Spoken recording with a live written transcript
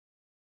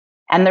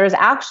And there's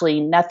actually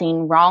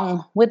nothing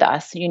wrong with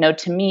us.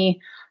 To me,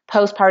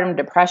 postpartum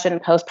depression,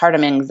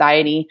 postpartum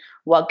anxiety,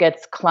 what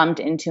gets clumped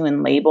into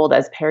and labeled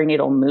as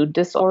perinatal mood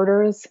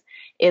disorders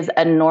is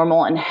a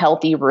normal and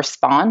healthy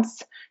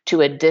response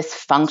to a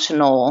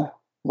dysfunctional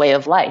way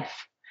of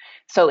life.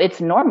 So it's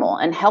normal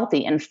and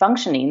healthy and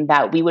functioning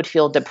that we would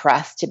feel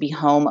depressed to be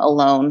home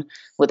alone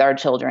with our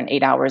children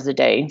 8 hours a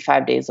day,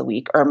 5 days a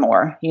week or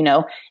more.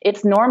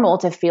 It's normal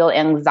to feel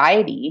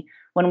anxiety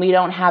when we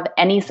don't have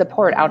any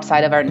support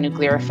outside of our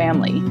nuclear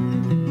family.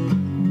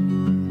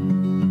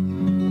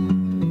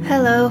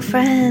 Hello,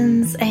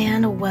 friends,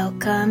 and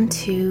welcome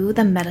to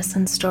the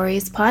Medicine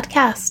Stories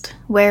podcast,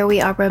 where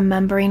we are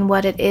remembering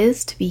what it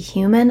is to be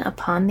human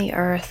upon the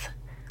earth.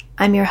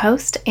 I'm your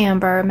host,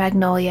 Amber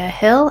Magnolia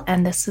Hill,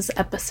 and this is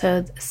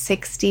episode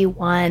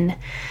 61.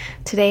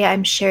 Today,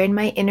 I'm sharing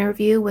my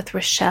interview with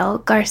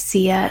Rachelle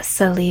Garcia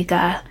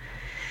Seliga.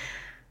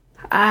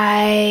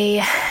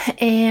 I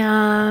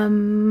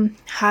am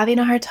having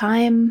a hard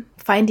time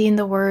finding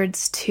the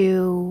words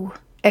to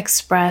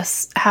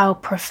express how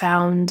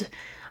profound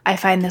I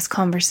find this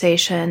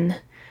conversation,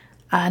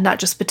 not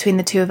just between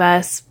the two of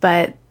us,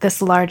 but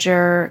this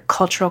larger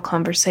cultural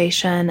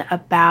conversation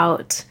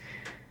about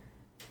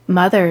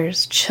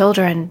mothers,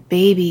 children,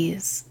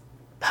 babies,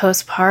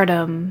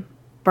 postpartum,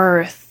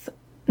 birth,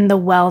 and the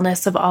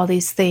wellness of all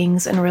these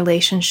things in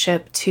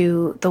relationship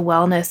to the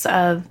wellness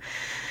of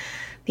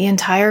the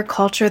entire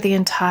culture, the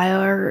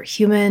entire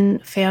human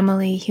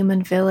family,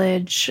 human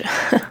village,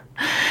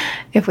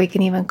 if we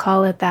can even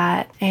call it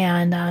that,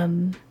 and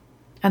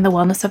the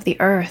wellness of the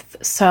earth.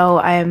 So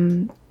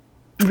I'm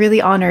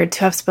really honored to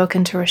have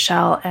spoken to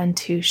Rachelle and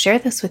to share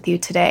this with you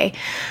today.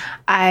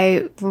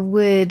 I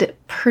would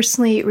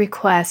personally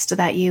request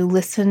that you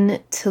listen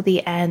till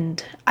the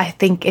end. I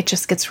think it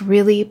just gets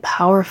really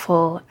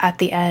powerful at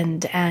the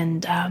end.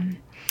 And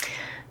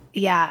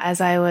as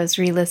I was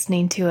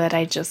re-listening to it,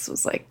 I just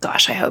was like,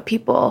 gosh, I hope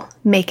people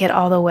make it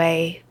all the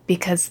way,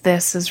 because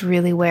this is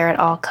really where it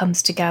all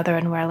comes together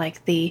and where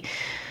like the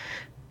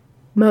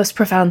most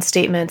profound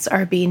statements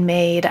are being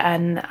made.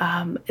 And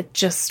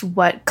just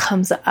what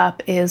comes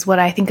up is what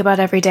I think about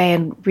every day,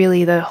 and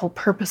really the whole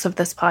purpose of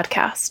this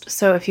podcast.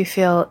 So if you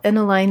feel in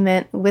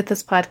alignment with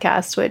this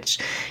podcast, which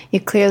you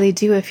clearly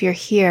do if you're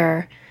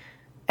here,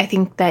 I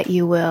think that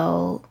you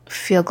will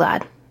feel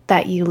glad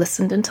that you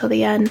listened until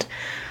the end.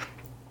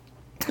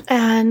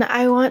 And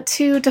I want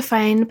to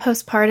define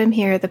postpartum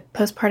here, the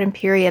postpartum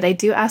period. I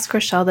do ask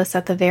Rachelle this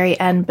at the very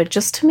end, but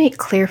just to make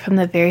clear from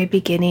the very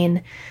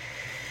beginning,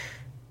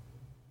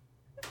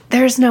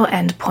 there's no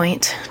end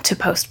point to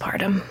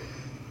postpartum.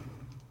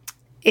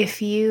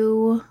 If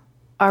you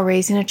are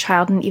raising a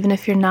child, and even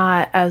if you're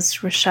not, as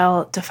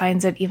Rachelle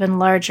defines it, even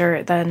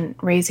larger than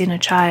raising a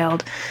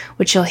child,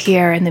 which you'll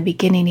hear in the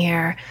beginning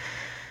here,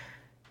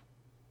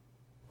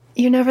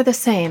 you're never the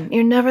same.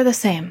 You're never the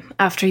same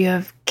after you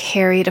have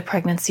carried a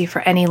pregnancy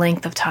for any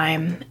length of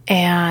time.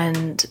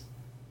 And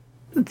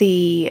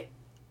the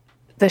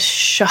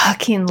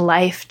shocking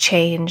life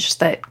change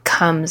that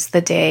comes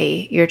the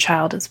day your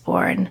child is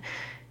born,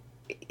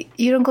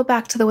 you don't go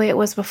back to the way it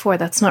was before.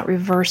 That's not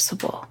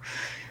reversible.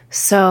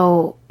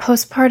 So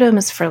postpartum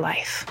is for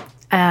life.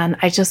 And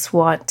I just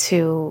want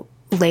to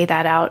lay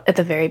that out at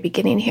the very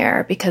beginning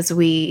here, because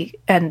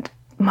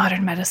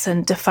modern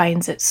medicine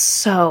defines it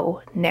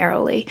so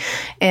narrowly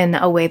in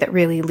a way that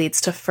really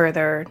leads to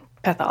further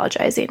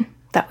pathologizing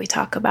that we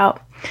talk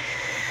about.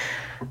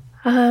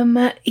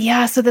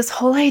 So this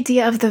whole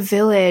idea of the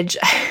village,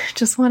 I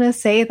just want to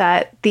say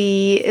that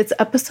it's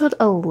episode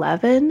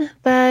 11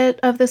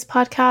 of this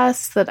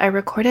podcast that I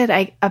recorded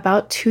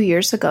about 2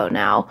 years ago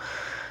now.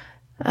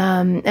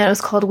 And it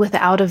was called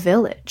Without a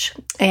Village.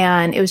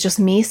 And it was just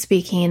me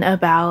speaking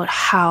about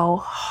how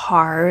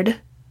hard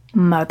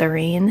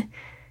mothering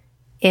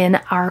in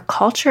our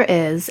culture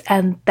is.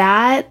 And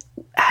that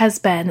has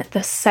been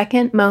the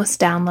second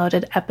most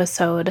downloaded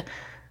episode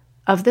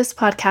of this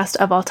podcast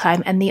of all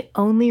time. And the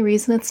only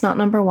reason it's not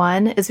number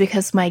one is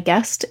because my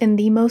guest in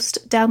the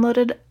most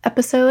downloaded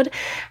episode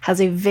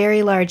has a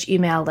very large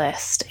email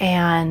list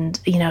and,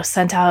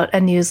 sent out a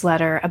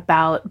newsletter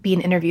about being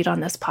interviewed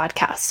on this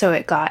podcast. So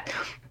it got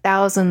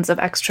thousands of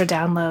extra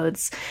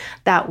downloads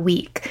that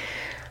week.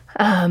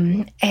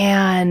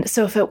 And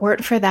so if it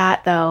weren't for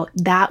that, though,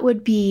 that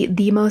would be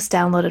the most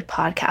downloaded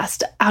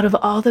podcast out of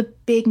all the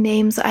big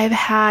names I've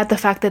had. The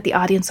fact that the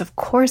audience, of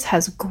course,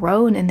 has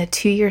grown in the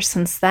 2 years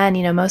since then.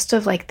 Most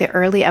of the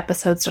early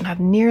episodes don't have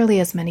nearly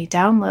as many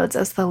downloads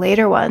as the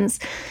later ones,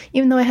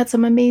 even though I had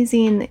some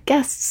amazing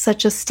guests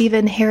such as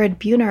Stephen Herod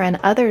Buhner and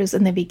others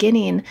in the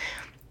beginning.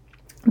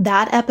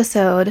 That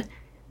episode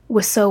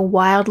was so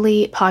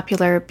wildly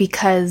popular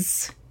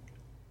because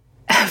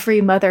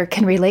every mother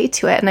can relate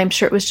to it. And I'm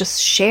sure it was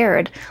just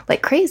shared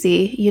like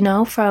crazy,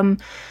 from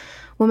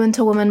woman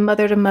to woman,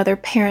 mother to mother,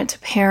 parent to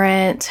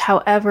parent,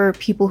 however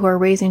people who are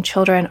raising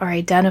children are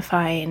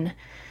identifying,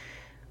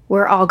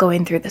 we're all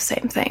going through the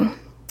same thing.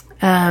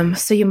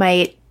 So you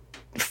might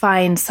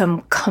find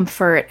some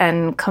comfort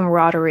and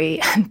camaraderie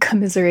and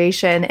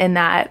commiseration in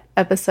that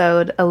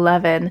episode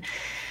 11.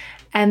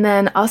 And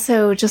then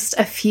also just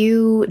a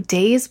few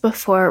days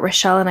before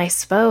Rachelle and I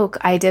spoke,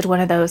 I did one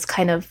of those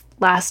kind of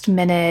last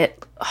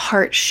minute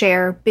heart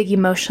share, big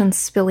emotions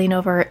spilling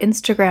over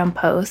Instagram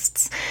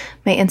posts.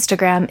 My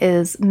Instagram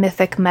is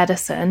Mythic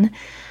Medicine,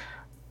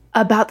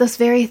 about this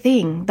very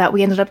thing that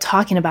we ended up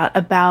talking about,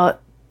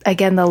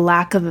 again, the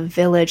lack of a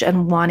village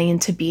and wanting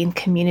to be in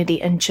community,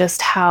 and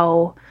just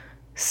how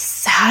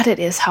sad it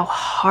is, how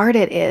hard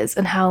it is,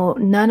 and how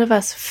none of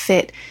us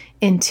fit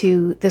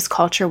into this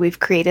culture we've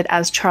created,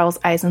 as Charles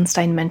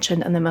Eisenstein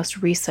mentioned in the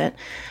most recent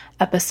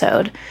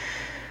episode.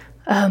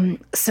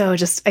 So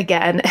just,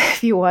 again,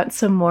 if you want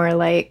some more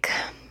like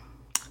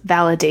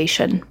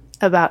validation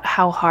about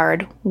how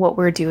hard what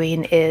we're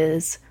doing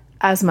is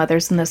as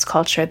mothers in this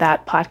culture,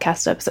 that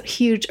podcast episode,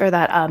 huge, or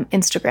that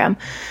Instagram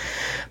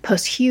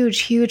post,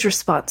 huge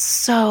response.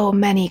 So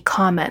many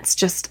comments,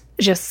 just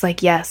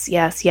like,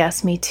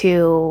 yes, me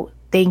too.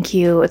 Thank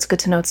you. It's good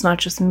to know it's not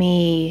just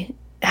me.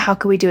 How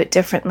could we do it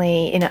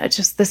differently?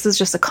 This is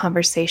just a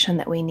conversation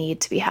that we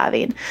need to be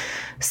having.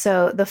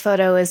 So the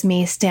photo is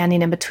me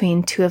standing in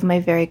between two of my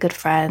very good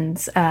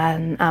friends,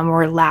 and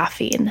we're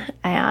laughing.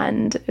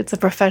 And it's a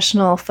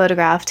professional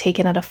photograph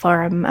taken at a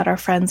farm at our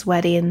friend's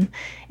wedding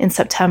in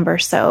September.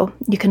 So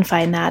you can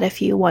find that if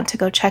you want to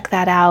go check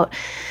that out.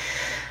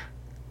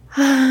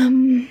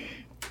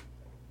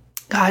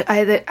 God,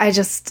 I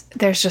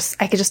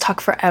could just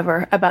talk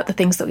forever about the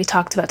things that we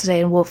talked about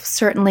today, and we'll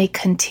certainly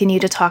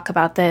continue to talk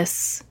about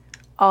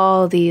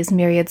all these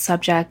myriad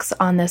subjects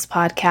on this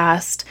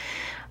podcast,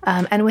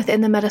 and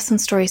within the Medicine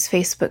Stories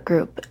Facebook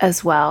group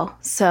as well.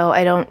 So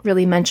I don't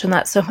really mention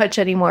that so much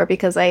anymore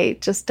because I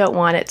just don't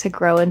want it to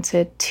grow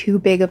into too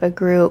big of a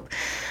group.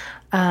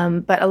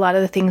 But a lot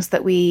of the things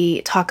that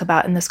we talk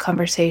about in this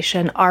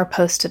conversation are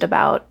posted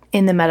about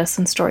in the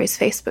Medicine Stories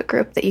Facebook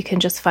group that you can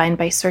just find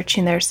by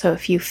searching there. So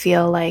if you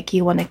feel like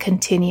you want to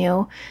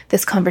continue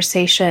this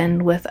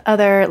conversation with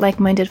other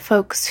like-minded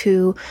folks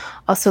who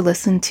also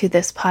listen to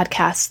this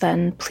podcast,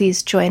 then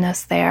please join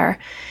us there.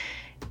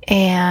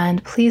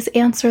 And please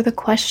answer the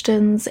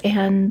questions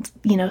and,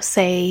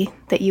 say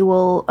that you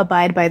will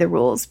abide by the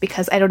rules,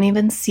 because I don't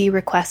even see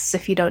requests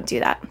if you don't do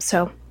that.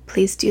 So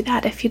please do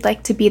that if you'd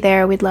like to be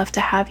there. We'd love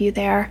to have you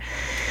there.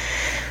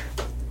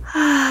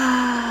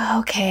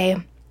 Okay.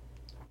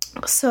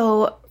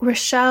 So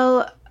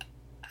Rachelle,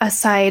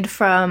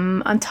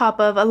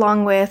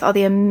 along with all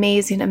the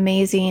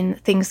amazing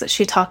things that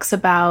she talks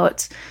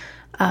about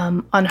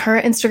on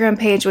her Instagram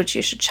page, which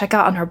you should check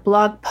out, on her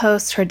blog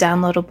posts, her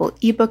downloadable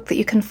ebook that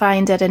you can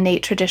find at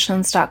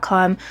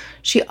innatetraditions.com.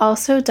 She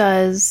also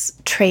does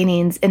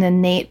trainings in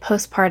innate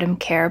postpartum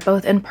care,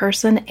 both in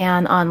person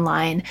and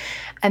online.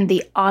 And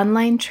the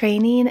online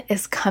training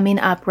is coming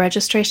up.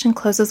 Registration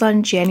closes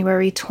on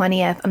January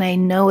 20th. And I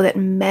know that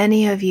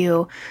many of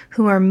you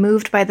who are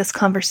moved by this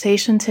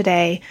conversation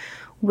today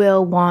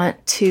will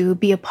want to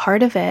be a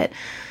part of it.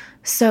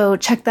 So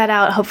check that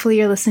out. Hopefully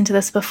you're listening to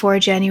this before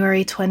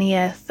January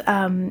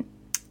 20th.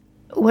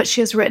 What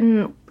she has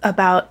written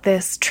about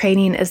this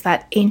training is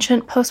that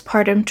ancient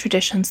postpartum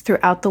traditions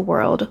throughout the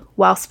world,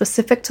 while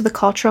specific to the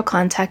cultural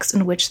context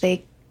in which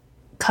they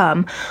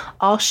come,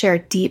 all share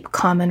deep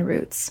common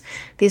roots.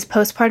 These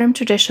postpartum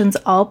traditions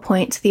all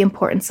point to the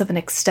importance of an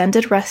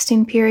extended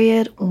resting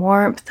period,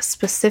 warmth,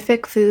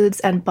 specific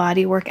foods, and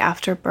body work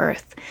after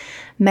birth.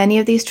 Many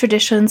of these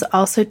traditions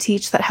also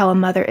teach that how a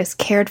mother is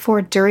cared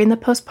for during the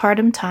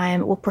postpartum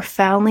time will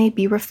profoundly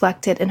be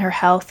reflected in her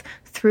health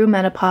through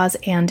menopause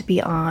and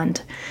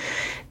beyond.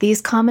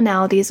 These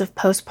commonalities of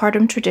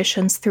postpartum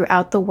traditions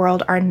throughout the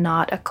world are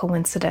not a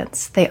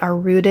coincidence. They are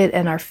rooted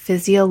in our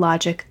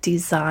physiologic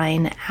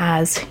design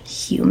as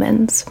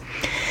humans.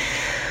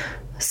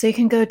 So you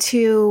can go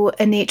to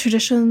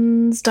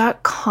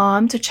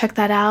innatetraditions.com to check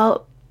that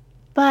out.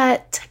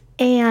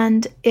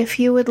 And if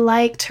you would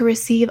like to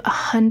receive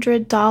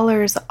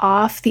 $100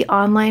 off the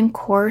online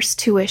course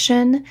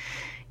tuition,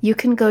 you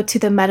can go to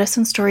the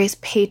Medicine Stories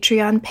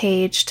Patreon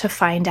page to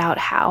find out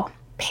how.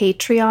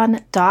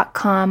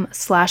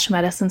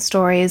 Patreon.com/Medicine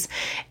Stories.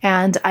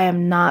 And I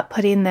am not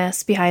putting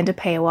this behind a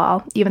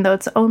paywall, even though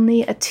it's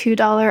only a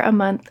 $2 a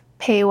month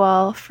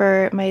paywall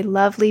for my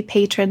lovely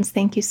patrons.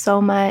 Thank you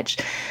so much.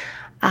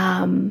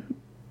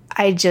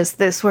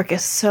 This work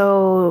is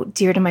so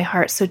dear to my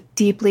heart, so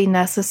deeply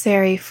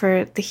necessary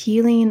for the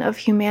healing of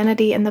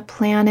humanity and the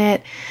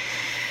planet.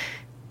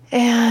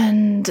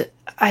 And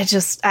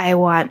I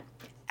want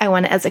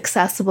it as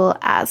accessible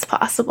as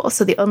possible.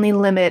 So the only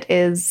limit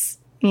is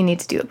you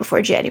need to do it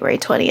before January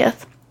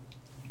 20th.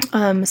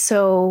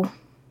 So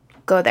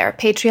go there,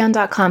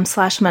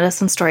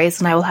 patreon.com/Medicine Stories,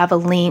 and I will have a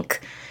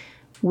link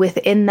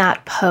within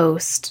that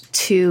post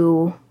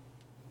to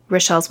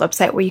Rachelle's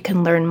website where you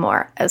can learn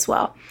more as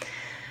well.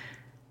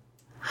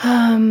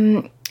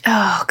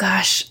 Oh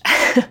gosh.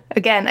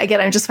 Again,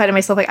 I'm just finding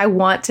myself like, I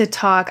want to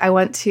talk. I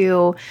want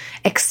to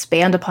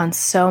expand upon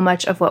so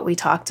much of what we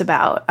talked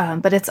about.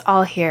 But it's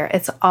all here.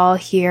 It's all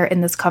here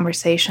in this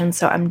conversation.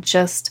 So I'm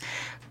just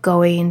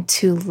going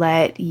to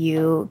let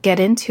you get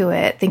into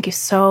it. Thank you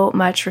so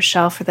much,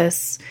 Rachelle, for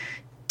this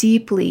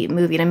deeply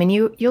moving. I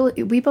mean,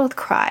 we both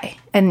cry,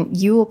 and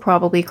you will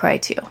probably cry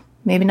too.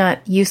 Maybe not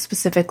you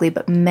specifically,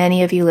 but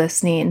many of you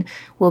listening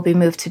will be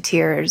moved to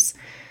tears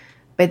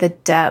by the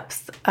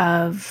depth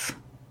of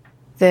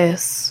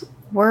this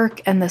work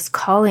and this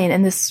calling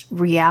and this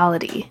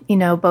reality. You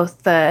know,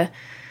 both the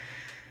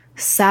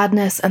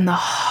sadness and the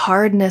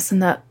hardness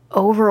and the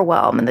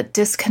overwhelm and the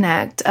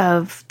disconnect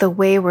of the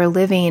way we're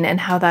living, and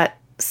how that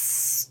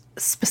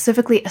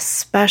specifically,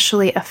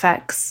 especially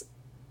affects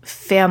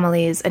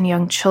families and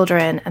young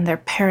children and their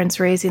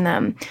parents raising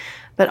them,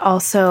 but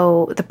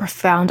also the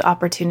profound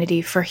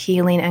opportunity for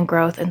healing and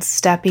growth and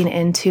stepping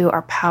into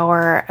our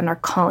power and our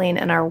calling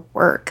and our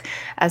work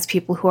as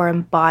people who are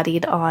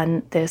embodied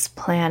on this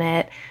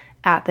planet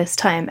at this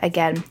time.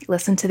 Again,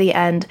 listen to the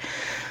end.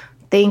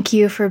 Thank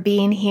you for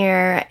being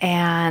here,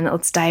 and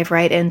let's dive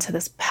right into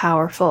this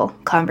powerful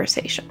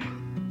conversation.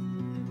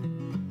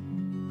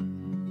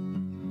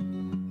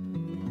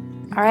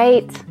 All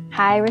right.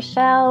 Hi,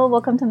 Rachelle.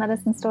 Welcome to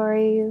Medicine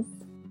Stories.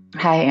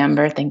 Hi,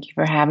 Amber. Thank you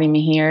for having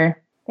me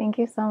here. Thank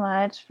you so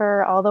much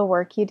for all the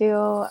work you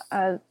do.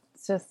 I'm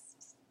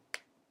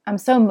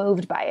so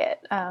moved by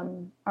it. I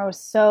was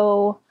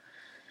so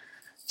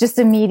just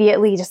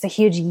immediately just a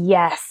huge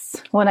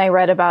yes when I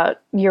read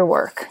about your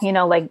work, you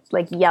know, like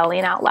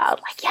yelling out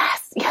loud, like,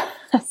 yes,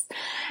 yes.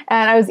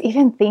 And I was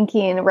even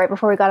thinking right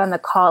before we got on the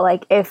call,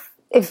 like if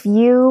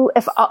you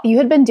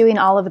had been doing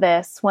all of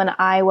this when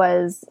I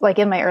was like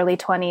in my early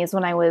 20s,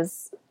 when I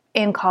was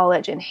in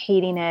college and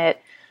hating it,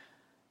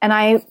 and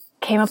I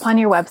came upon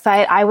your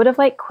website, I would have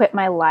like quit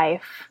my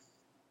life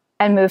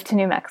and moved to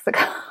New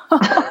Mexico.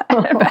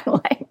 And I've been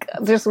like,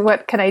 just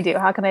what can I do?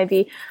 How can I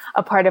be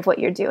a part of what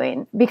you're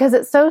doing? Because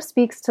it so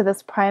speaks to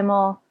this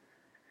primal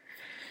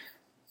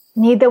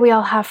need that we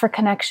all have for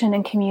connection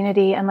and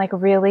community, and like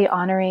really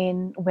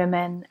honoring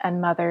women and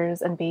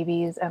mothers and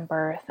babies and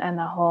birth and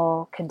the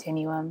whole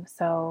continuum.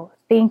 So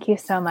thank you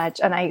so much.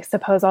 And I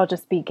suppose I'll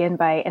just begin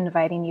by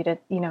inviting you to,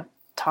 you know,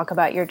 talk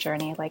about your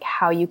journey, like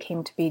how you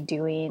came to be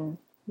doing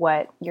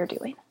what you're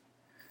doing.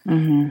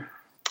 Mm-hmm.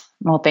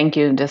 Well, thank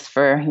you just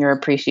for your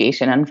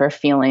appreciation and for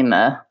feeling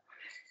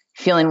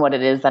what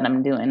it is that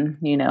I'm doing,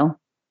 you know.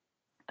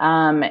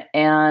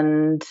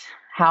 And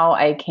how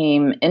I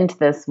came into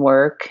this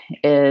work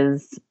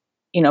is,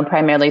 you know,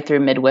 primarily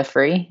through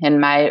midwifery. In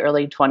my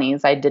early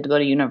 20s, I did go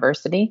to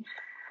university,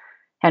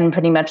 and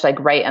pretty much like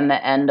right in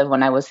the end of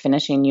when I was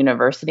finishing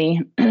university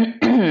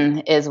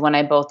is when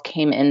I both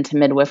came into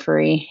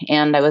midwifery,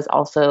 and I was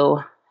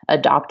also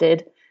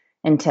adopted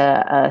into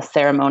a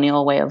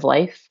ceremonial way of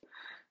life.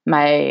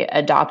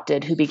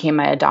 Who became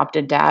my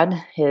adopted dad,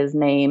 his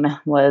name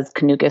was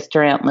Canucus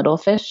Durant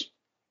Littlefish.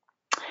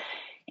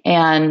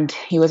 And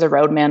he was a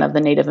roadman of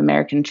the Native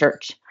American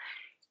Church.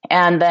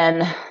 And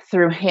then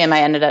through him,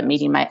 I ended up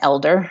meeting my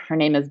elder. Her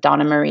name is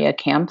Donna Maria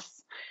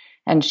Camps,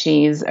 and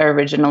she's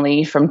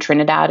originally from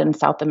Trinidad in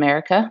South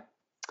America.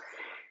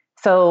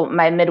 So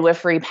my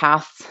midwifery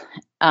path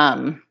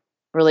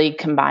really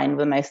combined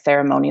with my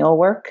ceremonial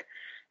work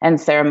and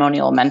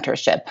ceremonial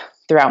mentorship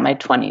throughout my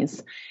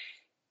 20s.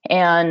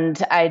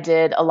 And I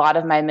did a lot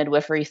of my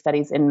midwifery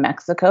studies in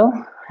Mexico,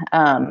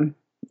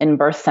 in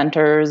birth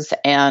centers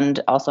and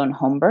also in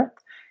home birth.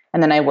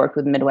 And then I worked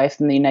with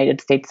midwives in the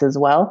United States as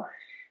well.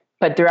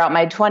 But throughout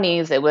my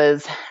 20s, it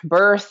was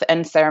birth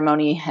and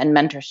ceremony and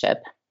mentorship.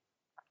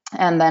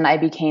 And then I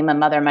became a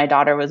mother. My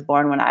daughter was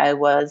born when I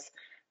was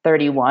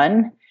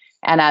 31.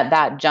 And at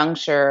that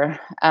juncture,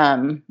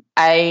 I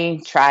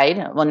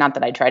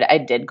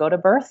did go to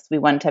births. We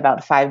went to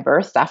about 5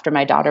 births after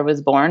my daughter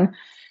was born.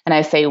 And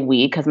I say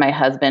we because my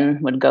husband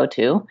would go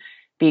too,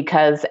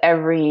 because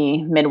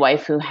every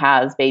midwife who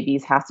has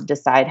babies has to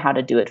decide how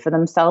to do it for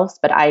themselves.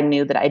 But I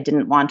knew that I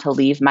didn't want to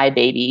leave my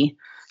baby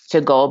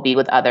to go be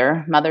with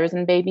other mothers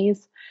and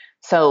babies.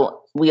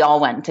 So we all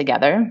went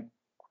together.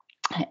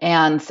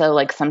 And so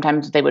like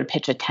sometimes they would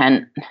pitch a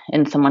tent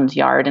in someone's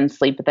yard and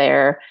sleep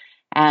there.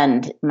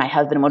 And my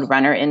husband would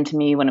run her into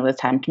me when it was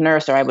time to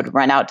nurse, or I would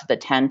run out to the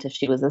tent if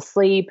she was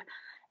asleep.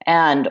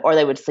 Or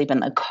they would sleep in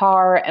the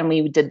car, and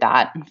we did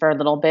that for a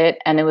little bit.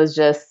 And it was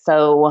just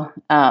so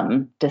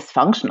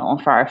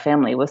dysfunctional for our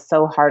family. It was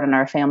so hard on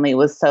our family. It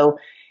was so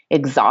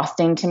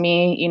exhausting to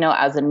me. You know,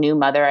 as a new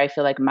mother, I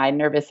feel like my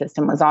nervous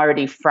system was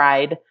already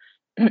fried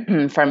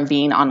from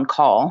being on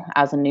call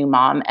as a new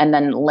mom. And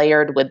then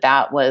layered with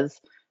that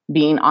was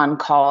being on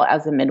call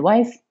as a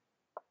midwife.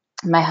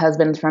 My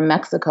husband's from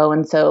Mexico.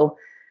 And so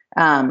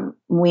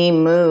we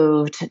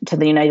moved to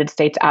the United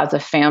States as a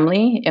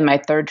family in my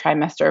 3rd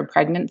trimester of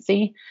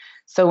pregnancy.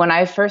 So when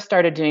I first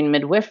started doing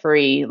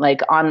midwifery,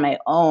 like on my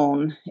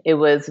own, it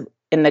was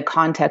in the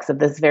context of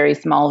this very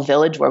small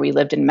village where we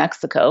lived in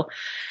Mexico.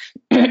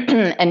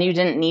 And you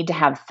didn't need to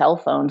have cell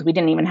phones. We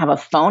didn't even have a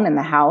phone in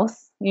the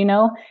house, you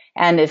know?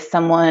 And if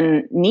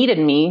someone needed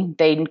me,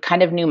 they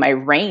kind of knew my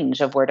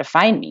range of where to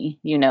find me,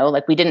 you know?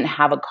 Like we didn't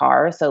have a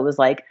car. So it was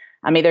like,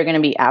 I'm either going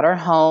to be at our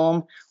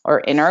home or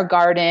in our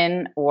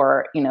garden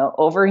or, you know,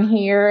 over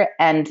here,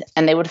 and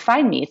they would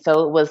find me.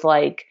 So it was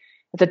like,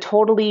 it's a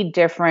totally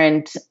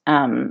different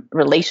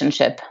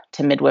relationship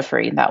to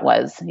midwifery that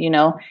was.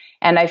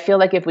 And I feel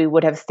like if we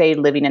would have stayed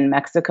living in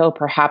Mexico,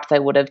 perhaps I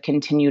would have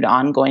continued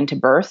on going to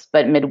birth.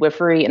 But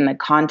midwifery, in the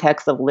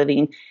context of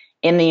living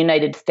in the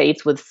United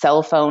States with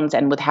cell phones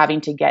and with having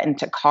to get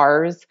into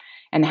cars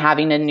and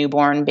having a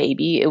newborn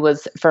baby, it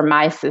was, for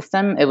my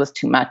system, it was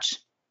too much.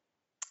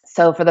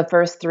 So for the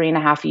first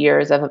 3.5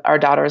 years of our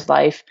daughter's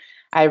life,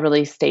 I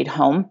really stayed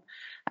home.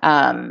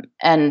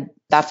 And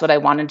that's what I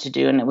wanted to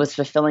do. And it was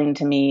fulfilling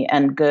to me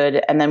and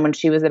good. And then when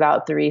she was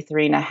about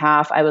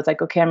 3.5, I was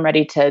like, okay, I'm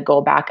ready to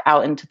go back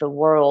out into the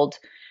world.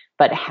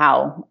 But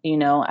how?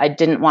 I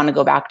didn't want to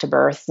go back to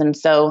birth. And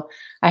so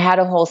I had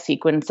a whole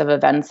sequence of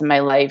events in my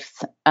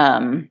life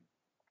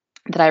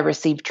that I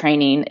received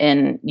training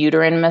in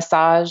uterine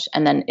massage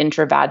and then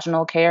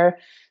intravaginal care.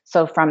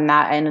 So from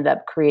that, I ended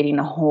up creating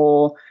a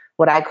whole,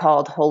 what I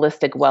called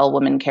holistic well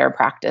woman care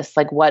practice,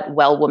 like what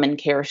well woman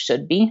care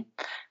should be.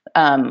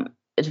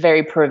 It's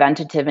very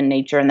preventative in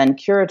nature and then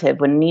curative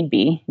when need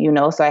be,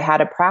 So I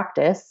had a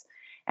practice.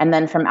 And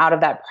then from out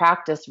of that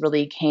practice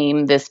really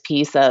came this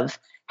piece of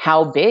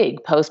how big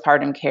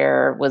postpartum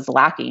care was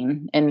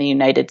lacking in the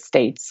United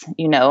States,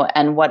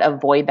 and what a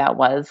void that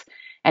was.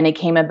 And it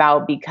came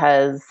about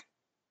because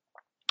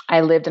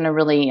I lived in a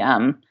really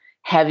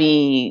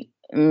heavy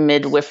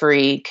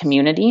midwifery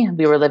community.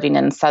 We were living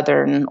in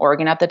Southern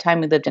Oregon at the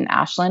time. We lived in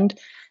Ashland.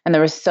 And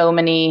there were so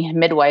many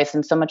midwives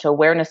and so much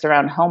awareness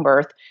around home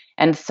birth,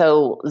 and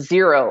so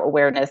zero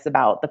awareness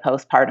about the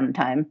postpartum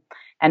time.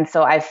 And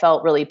so I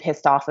felt really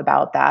pissed off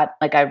about that.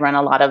 Like I run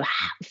a lot of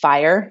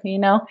fire,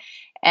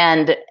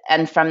 and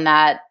from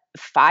that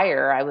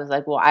fire, I was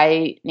like, well,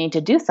 I need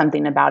to do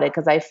something about it,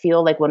 because I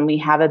feel like when we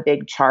have a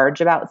big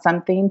charge about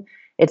something,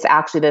 it's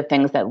actually the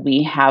things that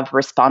we have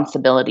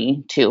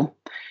responsibility to.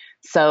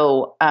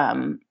 So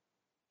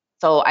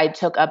I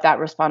took up that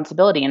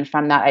responsibility. And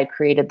from that, I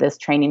created this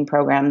training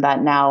program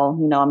that now,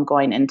 I'm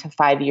going into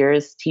 5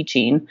 years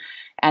teaching.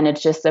 And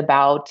it's just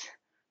about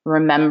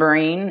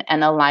remembering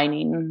and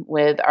aligning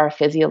with our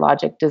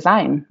physiologic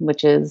design,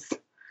 which is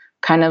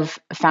kind of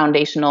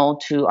foundational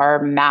to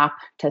our map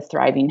to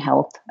thriving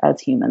health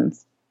as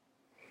humans.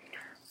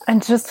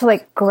 And just to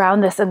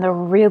ground this in the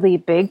really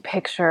big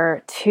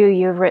picture too,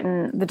 you've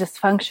written the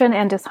dysfunction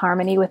and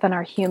disharmony within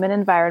our human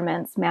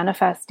environments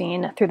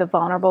manifesting through the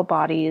vulnerable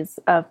bodies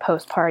of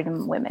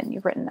postpartum women.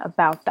 You've written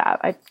about that.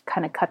 I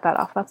kind of cut that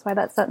off. That's why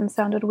that sentence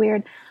sounded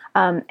weird.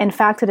 In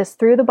fact, it is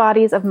through the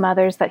bodies of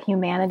mothers that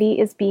humanity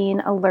is being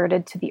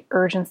alerted to the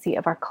urgency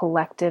of our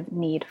collective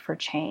need for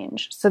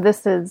change. So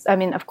this is,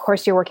 of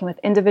course, you're working with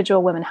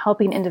individual women,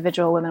 helping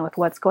individual women with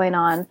what's going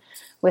on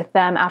with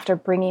them after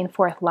bringing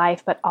forth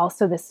life, but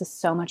also this is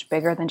so much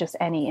bigger than just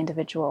any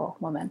individual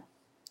woman.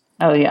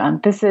 Oh yeah,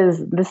 this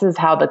is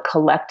how the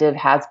collective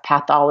has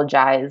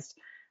pathologized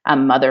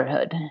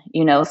motherhood.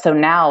 So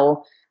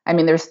now,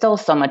 there's still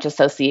so much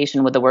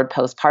association with the word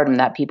postpartum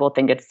that people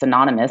think it's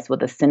synonymous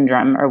with a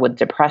syndrome or with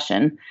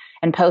depression.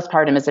 And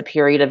postpartum is a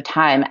period of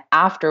time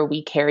after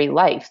we carry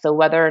life. So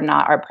whether or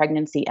not our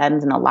pregnancy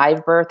ends in a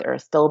live birth or a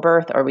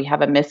stillbirth, or we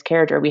have a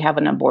miscarriage or we have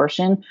an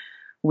abortion,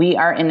 we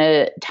are in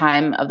a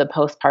time of the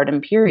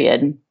postpartum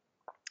period.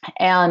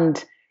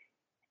 And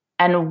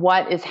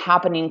what is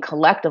happening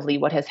collectively,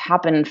 what has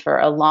happened for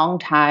a long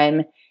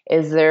time,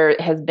 is there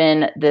has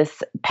been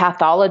this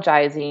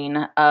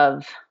pathologizing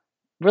of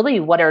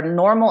really what are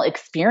normal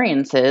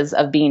experiences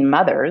of being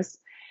mothers.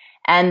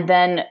 And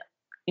then,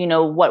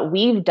 what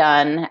we've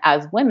done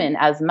as women,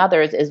 as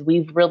mothers, is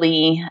we've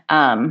really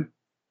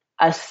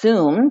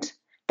assumed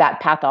that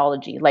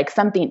pathology, like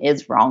something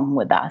is wrong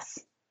with us.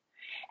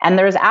 And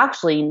there's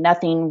actually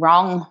nothing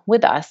wrong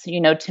with us.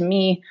 To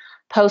me,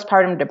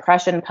 postpartum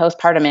depression,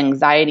 postpartum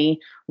anxiety,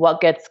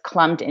 what gets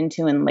clumped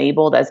into and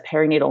labeled as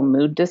perinatal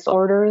mood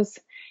disorders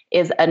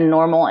is a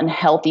normal and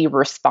healthy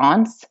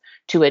response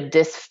to a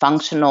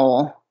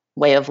dysfunctional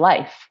way of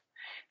life.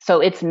 So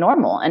it's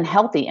normal and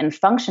healthy and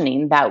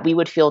functioning that we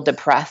would feel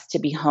depressed to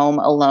be home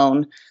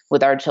alone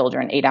with our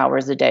children 8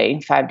 hours a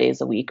day, 5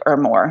 days a week or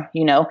more.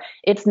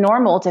 It's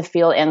normal to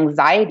feel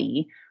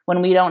anxiety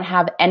when we don't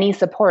have any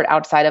support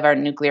outside of our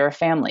nuclear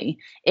family.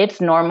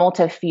 It's normal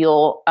to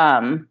feel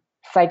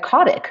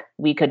psychotic,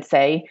 we could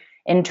say,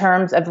 in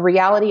terms of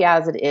reality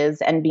as it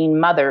is and being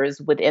mothers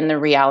within the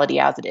reality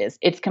as it is.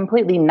 It's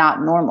completely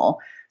not normal.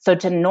 So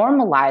to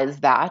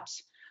normalize that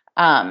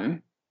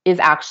is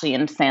actually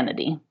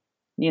insanity.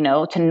 To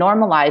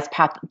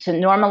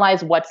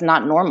normalize what's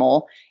not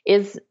normal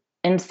is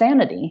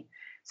insanity.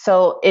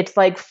 So it's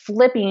like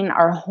flipping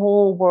our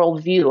whole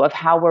worldview of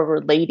how we're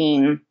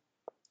relating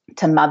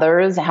to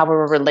mothers, how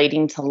we're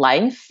relating to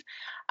life,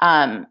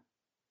 and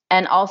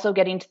also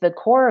getting to the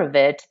core of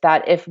it,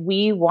 that if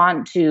we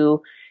want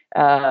to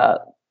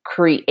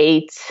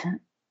create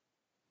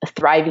a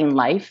thriving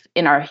life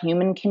in our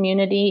human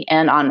community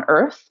and on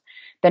Earth,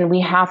 then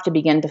we have to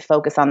begin to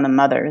focus on the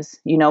mothers.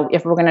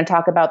 If we're going to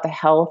talk about the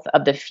health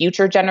of the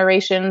future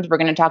generations, we're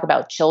going to talk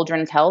about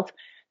children's health.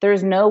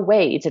 There's no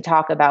way to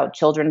talk about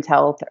children's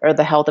health or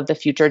the health of the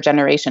future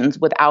generations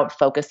without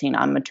focusing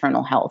on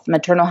maternal health.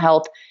 Maternal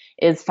health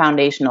is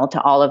foundational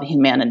to all of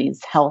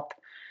humanity's health.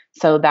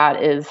 So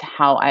that is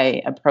how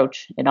I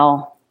approach it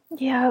all.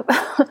 Yeah.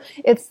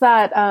 It's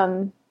that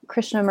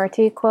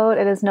Krishnamurti quote,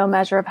 "It is no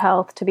measure of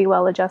health to be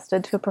well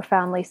adjusted to a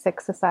profoundly sick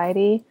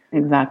society."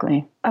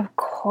 Exactly. Of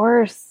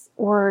course,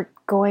 we're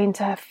going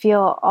to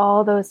feel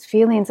all those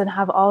feelings and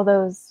have all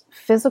those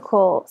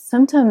physical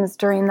symptoms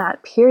during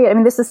that period. I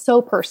mean, this is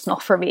so personal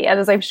for me,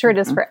 as I'm sure it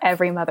is for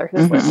every mother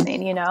who's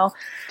listening, you know?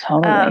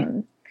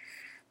 Totally.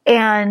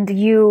 And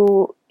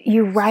you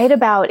write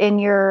about in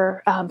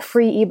your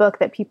free ebook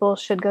that people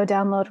should go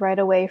download right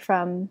away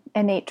from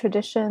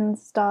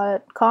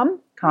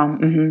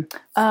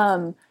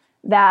innatetraditions.com.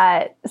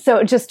 That,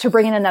 so just to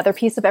bring in another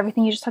piece of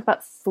everything you just talked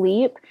about,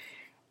 sleep,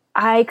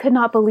 I could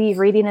not believe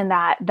reading in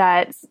that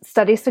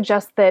studies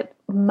suggest that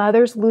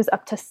mothers lose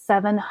up to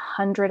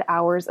 700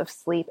 hours of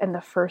sleep in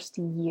the first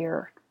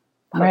year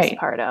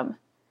postpartum. Right.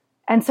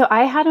 And so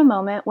I had a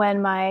moment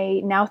when my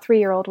now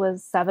 3-year-old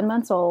was 7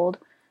 months old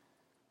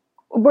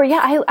where,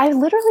 I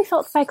literally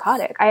felt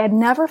psychotic. I had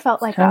never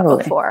felt like that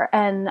before.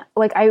 And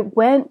like, I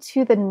went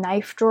to the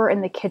knife drawer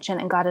in the kitchen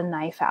and got a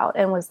knife out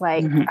and was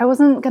like, I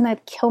wasn't going to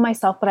kill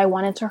myself, but I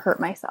wanted to hurt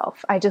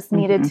myself. I just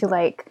needed to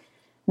like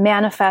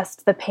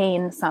manifest the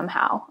pain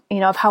somehow, you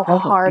know, of how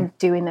hard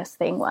doing this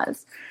thing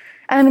was.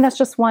 And I mean, that's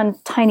just one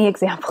tiny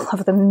example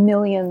of the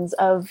millions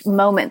of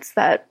moments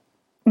that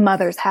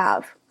mothers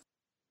have.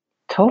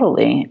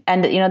 Totally.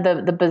 And, you know,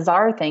 the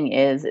bizarre thing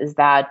is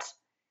that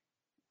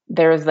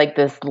there's like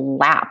this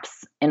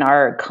lapse in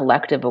our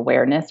collective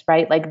awareness,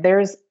 right? Like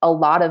there's a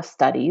lot of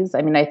studies.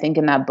 I mean, I think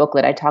in that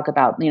booklet I talk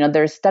about, you know,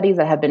 there's studies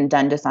that have been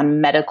done just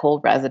on medical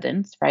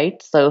residents, right?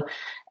 So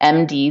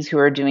MDs who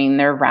are doing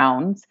their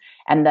rounds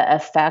and the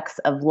effects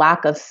of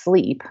lack of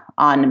sleep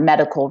on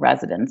medical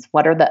residents.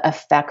 What are the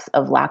effects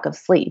of lack of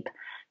sleep?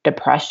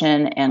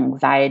 Depression,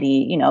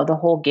 anxiety, you know, the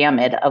whole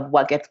gamut of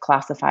what gets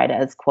classified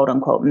as quote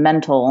unquote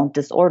mental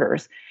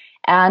disorders.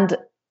 And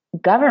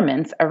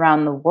governments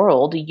around the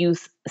world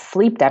use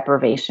sleep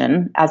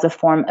deprivation as a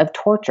form of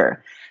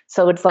torture.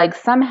 So it's like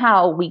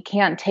somehow we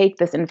can't take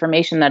this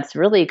information that's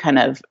really kind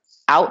of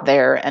out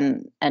there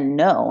and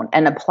known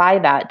and apply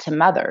that to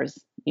mothers.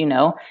 You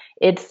know,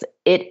 it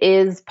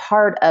is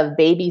part of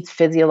baby's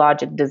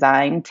physiologic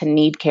design to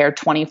need care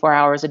 24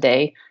 hours a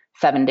day,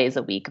 7 days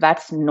a week.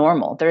 That's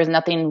normal. There is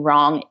nothing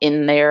wrong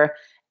in their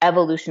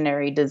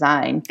evolutionary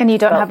design. And you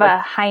don't have a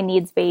high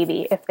needs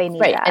baby if they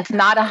need that. It's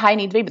not a high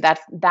needs baby.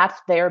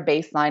 That's their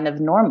baseline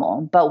of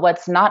normal. But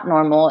what's not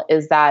normal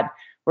is that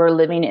we're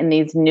living in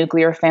these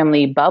nuclear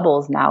family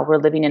bubbles now. We're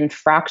living in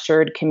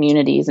fractured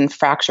communities and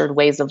fractured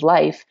ways of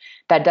life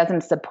that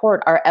doesn't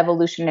support our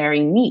evolutionary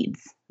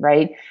needs,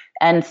 right?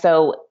 And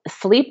so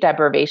sleep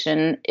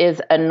deprivation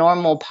is a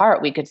normal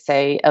part, we could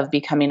say, of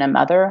becoming a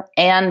mother.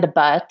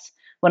 But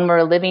when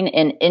we're living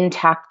in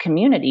intact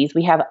communities,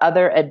 we have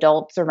other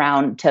adults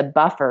around to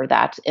buffer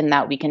that, in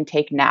that we can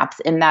take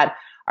naps, in that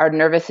our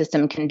nervous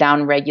system can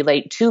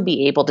downregulate to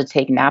be able to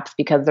take naps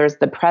because there's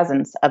the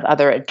presence of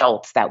other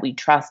adults that we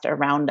trust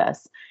around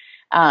us.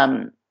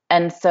 And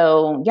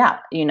so,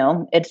 you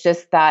know, it's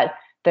just that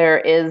there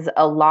is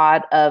a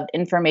lot of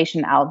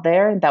information out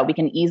there that we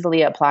can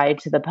easily apply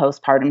to the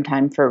postpartum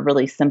time for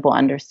really simple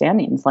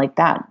understandings like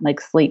that, like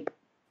sleep.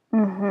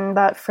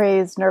 That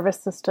phrase,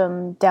 nervous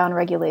system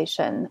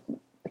downregulation,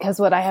 because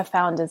what I have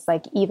found is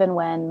like, even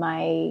when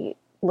my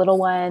little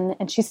one,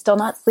 and she's still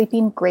not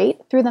sleeping great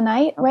through the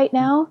night right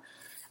now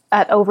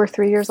at over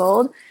 3 years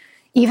old,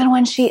 even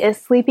when she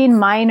is sleeping,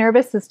 my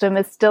nervous system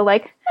is still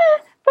like,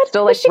 but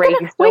still like ready,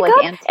 still like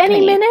up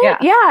any minute.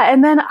 Yeah.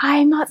 And then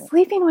I'm not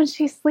sleeping when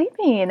she's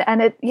sleeping.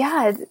 And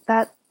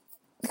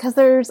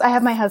because I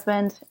have my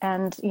husband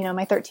and, you know,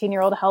 my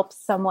 13-year-old helps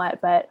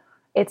somewhat, but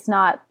it's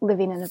not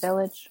living in a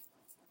village.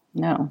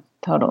 No,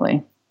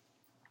 totally.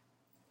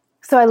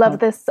 So I love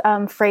this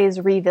phrase,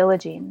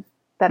 revillaging,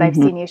 that I've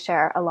seen you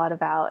share a lot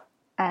about.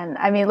 And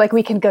I mean, like,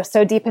 we can go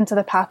so deep into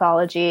the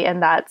pathology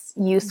and that's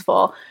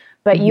useful,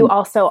 but you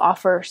also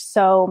offer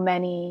so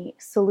many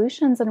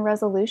solutions and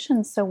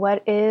resolutions. So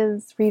what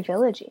is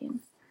revillaging?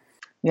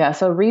 Yeah.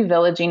 So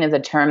revillaging is a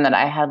term that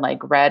I had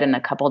like read in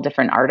a couple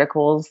different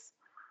articles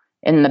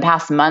in the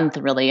past month,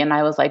 really. And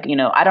I was like, you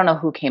know, I don't know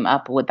who came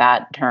up with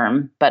that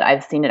term, but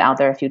I've seen it out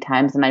there a few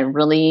times. And I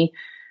really,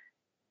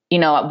 you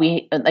know,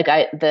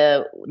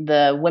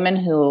 the women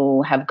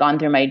who have gone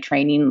through my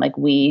training, like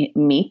we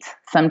meet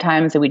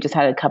sometimes. So we just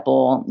had a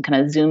couple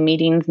kind of Zoom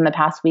meetings in the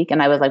past week.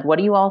 And I was like, what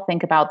do you all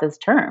think about this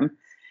term?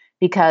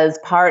 Because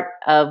part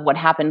of what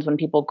happens when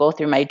people go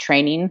through my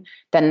training,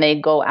 then they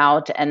go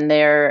out and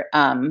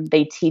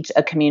they teach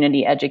a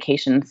community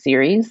education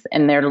series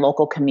in their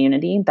local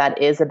community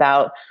that is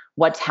about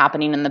what's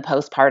happening in the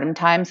postpartum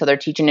time. So they're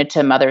teaching it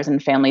to mothers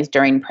and families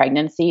during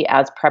pregnancy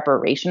as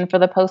preparation for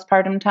the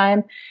postpartum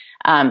time.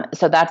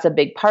 So that's a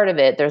big part of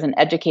it. There's an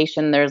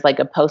education, there's like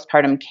a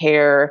postpartum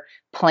care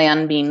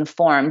plan being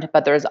formed,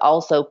 but there's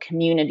also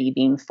community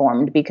being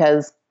formed,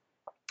 because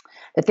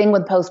the thing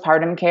with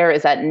postpartum care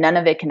is that none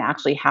of it can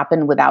actually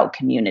happen without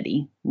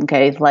community.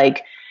 Okay.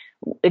 Like,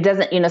 it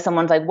doesn't, you know,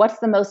 someone's like, what's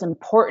the most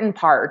important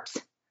part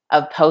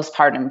of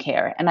postpartum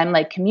care. And I'm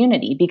like,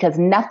 community, because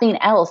nothing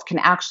else can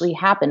actually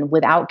happen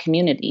without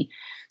community.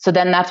 So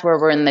then that's where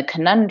we're in the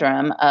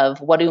conundrum of,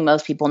 what do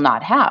most people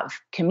not have?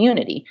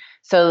 Community.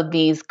 So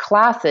these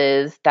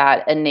classes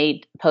that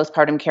innate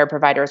postpartum care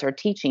providers are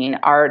teaching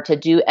are to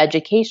do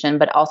education,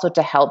 but also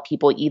to help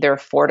people either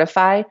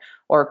fortify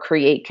or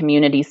create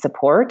community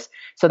support,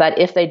 so that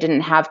if they didn't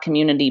have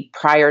community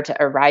prior to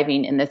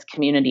arriving in this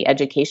community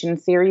education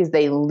series,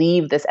 they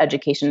leave this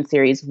education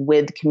series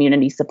with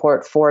community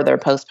support for their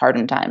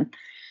postpartum time.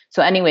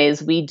 So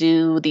anyways, we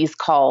do these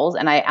calls,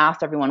 and I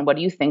asked everyone, what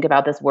do you think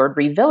about this word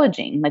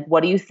revillaging? Like,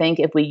 what do you think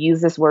if we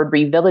use this word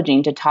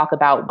revillaging to talk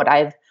about what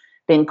I've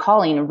been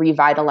calling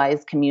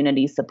revitalized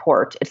community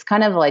support? It's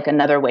kind of like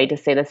another way to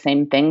say the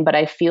same thing, but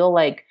I feel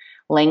like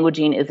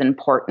languaging is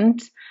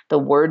important. The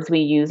words we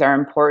use are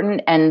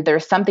important. And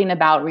there's something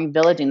about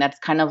revillaging that's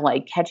kind of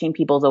like catching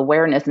people's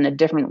awareness in a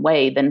different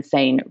way than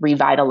saying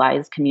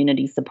revitalized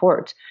community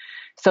support.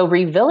 So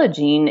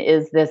revillaging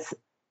is this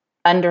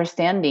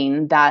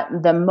understanding that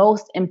the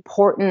most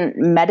important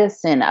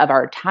medicine of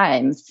our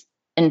times,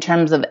 in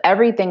terms of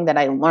everything that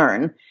I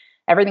learn,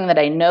 everything that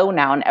I know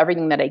now, and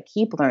everything that I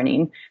keep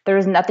learning, there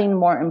is nothing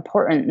more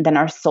important than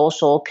our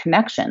social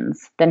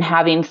connections, than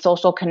having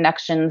social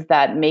connections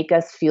that make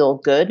us feel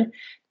good,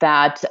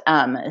 that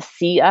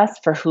see us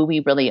for who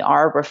we really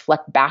are,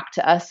 reflect back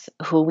to us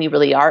who we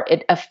really are.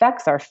 It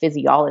affects our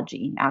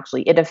physiology,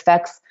 actually. It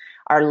affects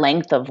our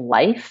length of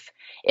life.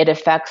 It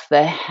affects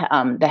the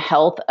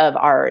health of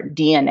our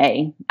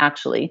DNA,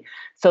 actually.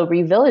 So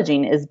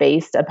revillaging is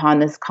based upon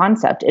this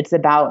concept. It's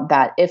about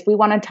that if we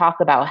want to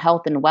talk about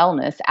health and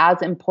wellness,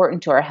 as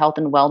important to our health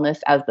and wellness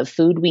as the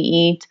food we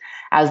eat,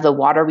 as the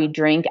water we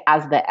drink,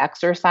 as the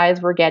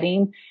exercise we're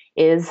getting,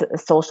 is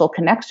social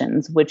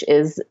connections, which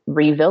is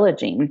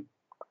revillaging.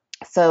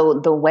 So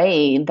the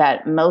way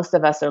that most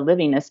of us are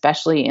living,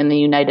 especially in the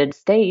United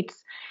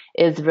States,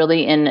 is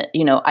really in,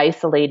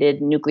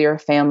 isolated nuclear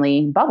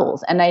family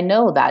bubbles. And I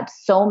know that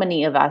so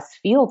many of us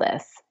feel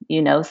this,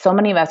 so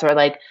many of us are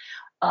like,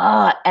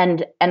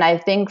 and I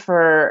think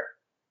for,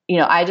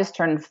 I just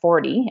turned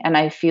 40, and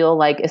I feel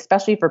like,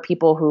 especially for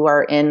people who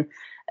are in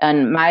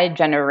my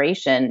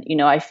generation,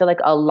 I feel like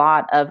a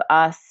lot of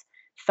us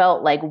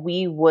felt like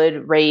we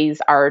would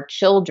raise our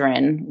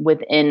children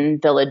within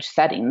village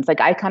settings. Like,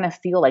 I kind of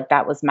feel like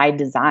that was my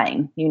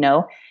design,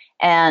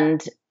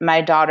 and my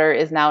daughter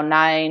is now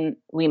 9.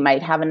 We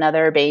might have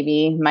another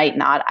baby, might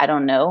not, I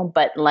don't know.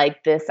 But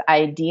like this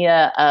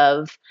idea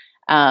of,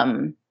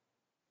 I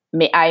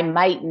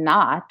might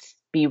not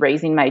be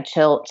raising my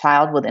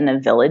child within a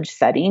village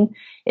setting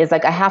is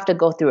like, I have to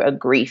go through a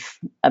grief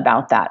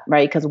about that,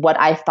 right? Because what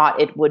I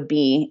thought it would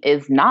be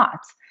is not.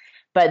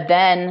 But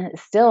then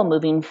still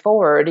moving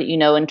forward,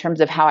 in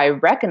terms of how I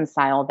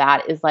reconcile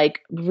that, is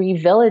like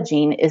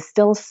revillaging is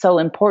still so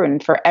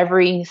important for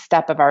every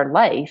step of our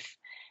life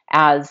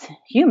as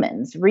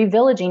humans.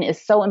 Revillaging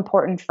is so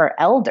important for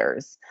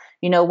elders.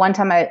 One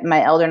time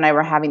my elder and I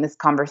were having this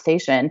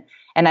conversation,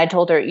 and I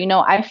told her,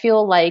 I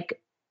feel like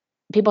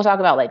people talk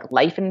about like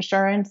life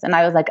insurance. And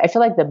I was like, I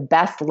feel like the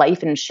best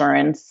life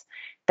insurance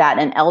that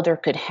an elder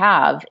could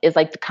have is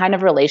like the kind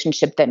of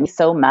relationship that means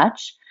so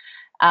much,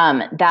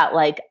 that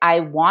like I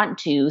want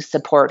to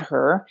support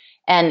her.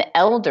 And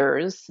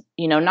elders,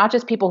 not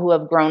just people who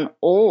have grown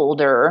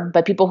older,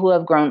 but people who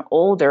have grown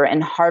older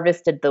and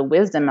harvested the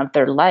wisdom of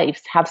their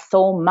lives, have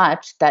so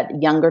much that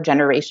younger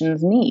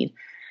generations need.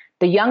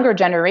 The younger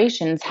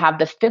generations have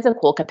the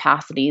physical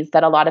capacities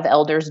that a lot of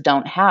elders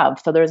don't have.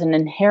 So there's an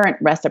inherent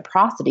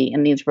reciprocity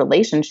in these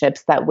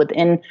relationships that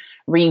within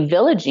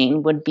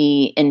revillaging would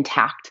be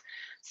intact.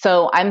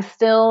 So I'm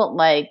still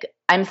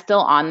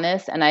on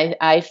this, and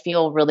I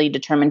feel really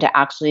determined to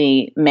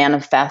actually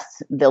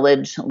manifest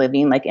village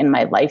living like in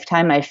my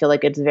lifetime. I feel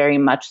like it's very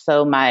much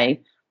so my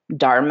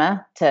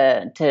dharma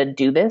to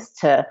do this,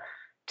 to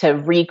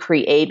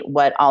recreate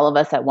what all of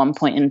us at one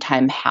point in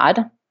time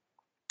had.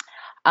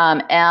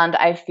 And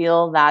I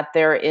feel that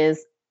there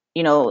is,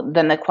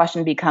 then the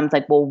question becomes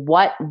like, well,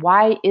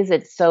 why is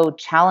it so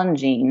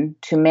challenging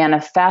to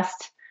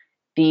manifest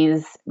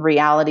these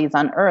realities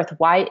on earth?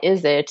 Why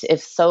is it,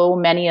 if so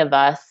many of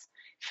us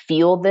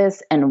feel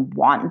this and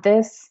want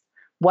this,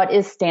 what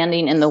is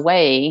standing in the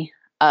way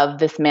of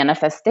this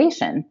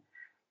manifestation?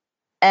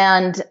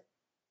 And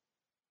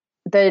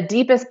the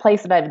deepest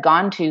place that I've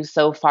gone to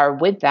so far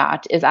with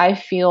that is I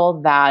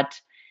feel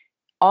that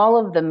all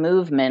of the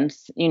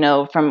movements,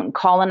 from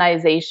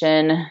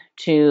colonization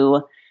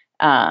to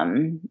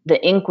the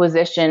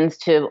Inquisitions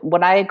to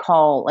what I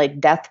call like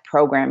death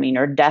programming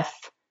or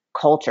death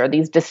culture,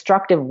 these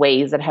destructive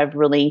ways that have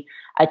really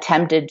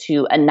attempted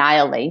to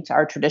annihilate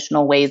our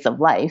traditional ways of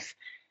life.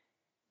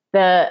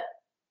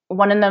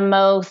 One of the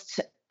most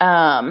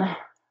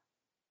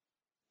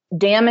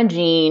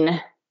damaging,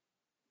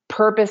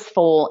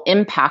 purposeful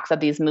impacts that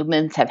these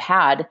movements have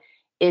had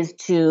is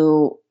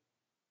to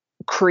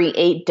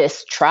create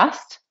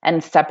distrust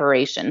and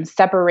separation.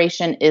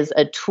 Separation is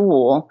a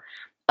tool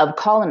of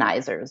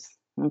colonizers,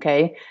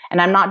 okay?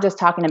 And I'm not just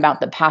talking about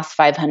the past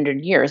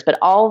 500 years, but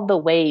all the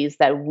ways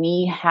that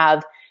we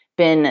have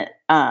been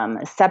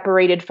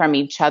separated from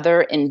each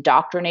other,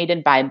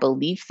 indoctrinated by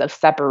beliefs of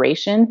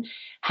separation,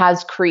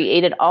 has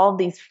created all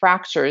these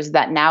fractures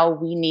that now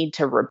we need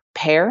to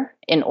repair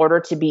in order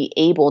to be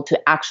able to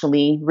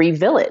actually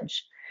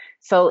revillage.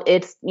 So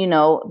it's,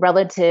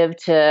 relative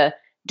to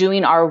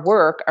doing our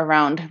work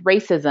around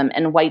racism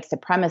and white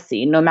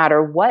supremacy, no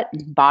matter what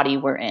body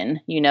we're in,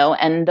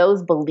 and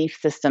those belief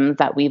systems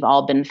that we've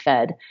all been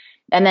fed.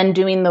 And then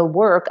doing the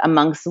work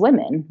amongst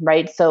women,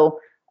 right? So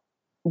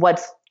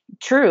what's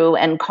true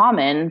and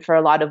common for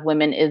a lot of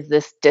women is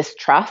this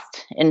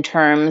distrust in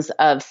terms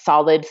of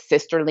solid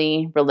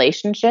sisterly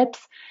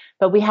relationships.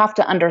 But we have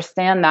to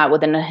understand that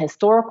within a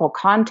historical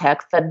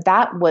context,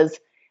 that was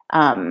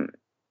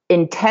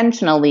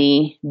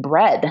intentionally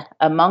bred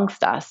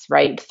amongst us,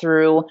 right?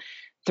 Through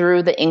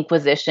the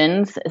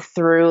Inquisitions,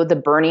 through the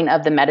burning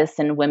of the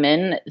medicine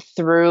women,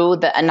 through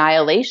the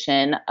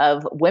annihilation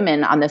of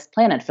women on this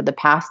planet for the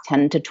past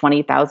 10 to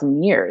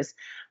 20,000 years.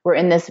 We're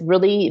in this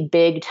really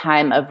big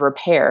time of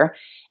repair.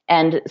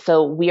 And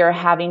so we are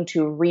having to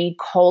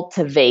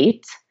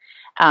recultivate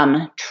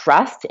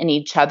trust in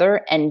each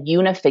other and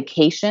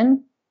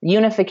unification.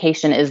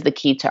 Unification is the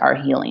key to our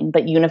healing,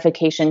 but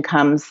unification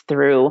comes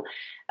through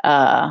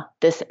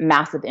this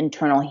massive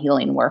internal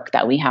healing work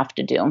that we have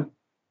to do.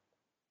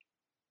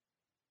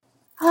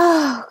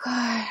 Oh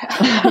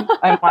God.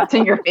 I'm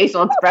watching your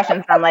facial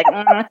expressions. I'm like,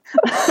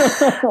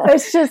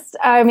 It's just,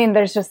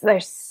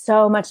 there's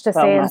so much to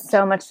say and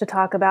so much to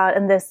talk about.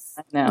 And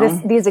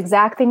these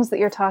exact things that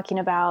you're talking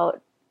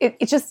about, it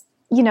just,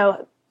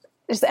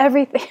 just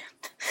everything.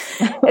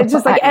 It's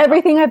just like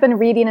everything I've been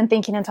reading and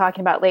thinking and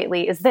talking about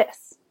lately is this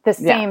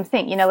same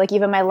thing, like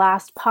even my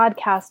last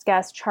podcast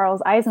guest,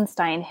 Charles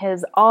Eisenstein,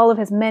 all of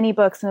his many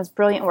books and his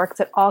brilliant works,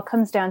 it all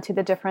comes down to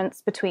the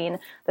difference between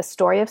the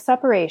story of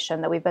separation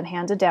that we've been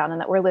handed down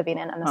and that we're living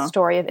in, and the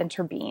story of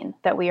interbeing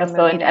that we are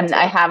moving into. And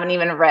I haven't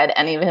even read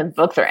any of his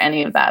books or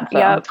any of that.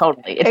 So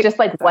totally. It's just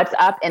like what's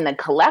up in the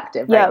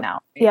collective right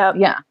now. Right?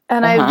 Yeah.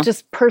 And I've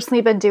just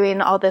personally been doing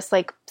all this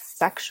like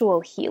sexual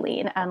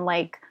healing and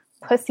like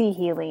pussy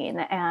healing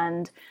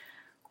and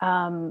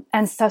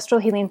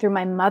ancestral healing through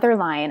my mother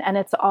line. And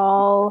it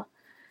all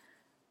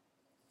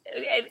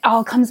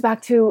comes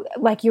back to,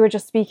 like you were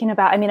just speaking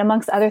about,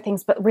 amongst other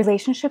things, but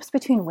relationships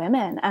between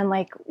women and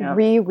like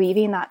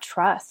reweaving that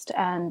trust.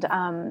 And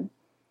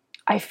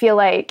I feel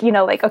like,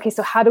 okay,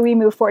 so how do we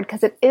move forward?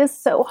 Because it is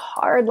so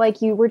hard.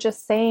 Like you were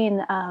just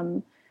saying,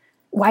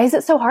 why is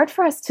it so hard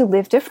for us to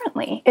live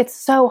differently? It's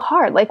so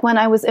hard. Like when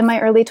I was in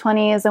my early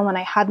 20s and when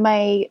I had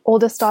my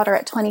oldest daughter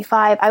at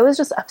 25, I was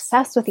just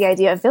obsessed with the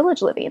idea of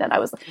village living. And I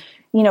was,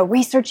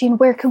 researching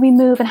where can we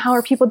move and how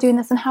are people doing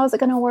this and how is it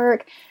going to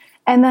work?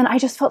 And then I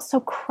just felt so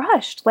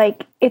crushed.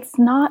 Like it's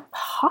not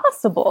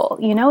possible,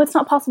 it's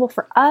not possible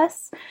for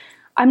us.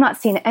 I'm not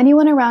seeing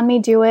anyone around me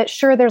do it.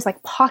 Sure, there's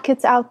like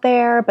pockets out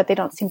there, but they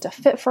don't seem to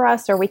fit for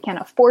us, or we can't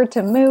afford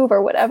to move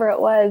or whatever it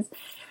was.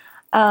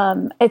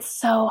 It's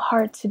so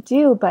hard to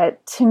do,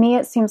 but to me,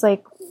 it seems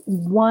like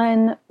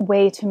one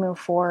way to move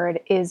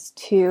forward is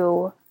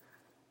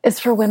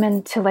for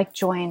women to like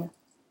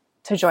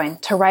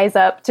to rise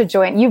up, to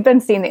join. You've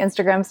been seeing the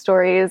Instagram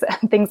stories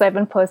and things I've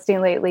been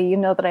posting lately. You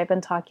know that I've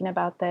been talking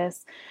about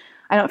this.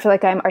 I don't feel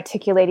like I'm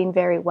articulating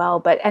very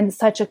well, and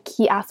such a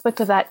key aspect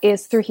of that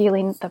is through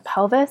healing the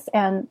pelvis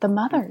and the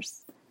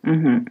mothers.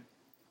 Mm-hmm.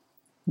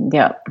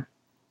 Yeah.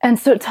 And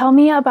so tell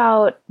me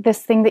about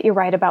this thing that you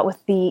write about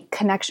with the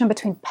connection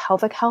between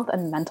pelvic health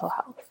and mental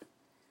health.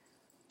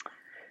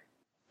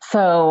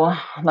 So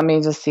let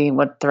me just see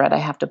what thread I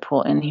have to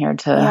pull in here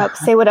to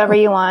say whatever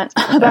you want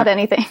about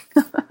anything.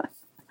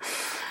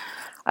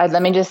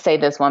 Let me just say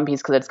this one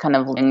piece because it's kind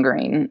of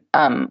lingering,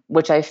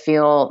 which I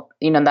feel,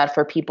 that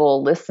for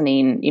people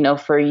listening,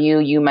 for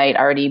you might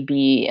already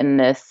be in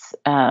this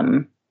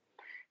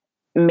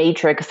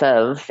matrix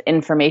of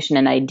information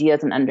and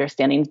ideas and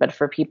understandings. But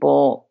for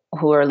people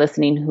who are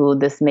listening who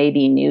this may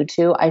be new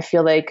to, I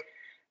feel like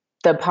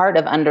the part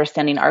of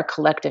understanding our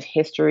collective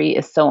history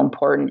is so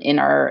important in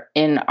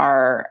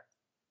our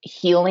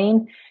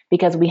healing,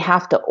 because we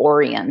have to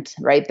orient,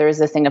 right? There's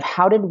this thing of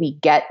how did we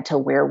get to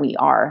where we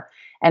are?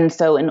 And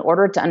so in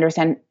order to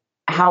understand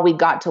how we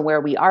got to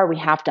where we are, we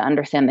have to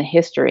understand the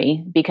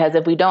history, because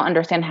if we don't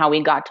understand how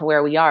we got to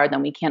where we are,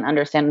 then we can't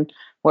understand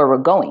where we're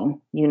going,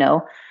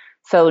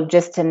 So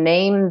just to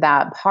name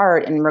that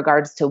part in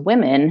regards to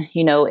women,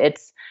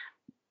 it's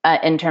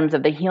in terms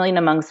of the healing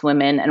amongst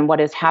women and what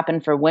has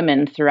happened for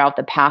women throughout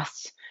the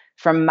past,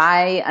 from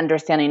my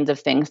understandings of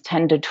things,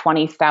 10 to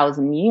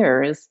 20,000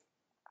 years.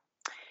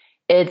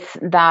 It's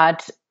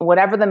that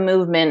whatever the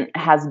movement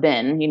has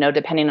been,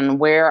 depending on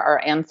where our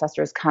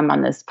ancestors come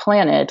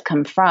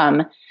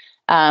from,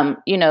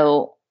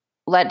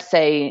 let's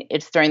say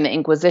it's during the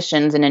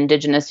Inquisitions in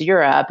indigenous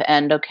Europe,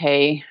 and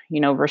okay,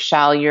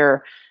 Rachelle,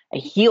 you're a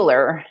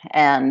healer,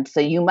 and so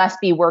you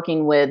must be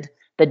working with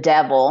the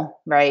devil,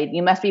 right?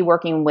 You must be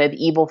working with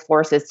evil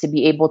forces to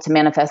be able to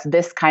manifest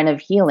this kind of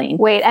healing.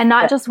 Wait, and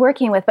not just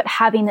working with, but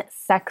having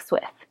sex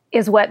with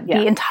is what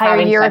the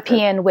entire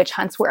European witch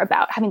hunts were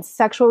about. Having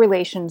sexual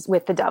relations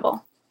with the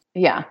devil.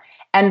 Yeah.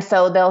 And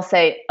so they'll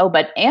say, oh,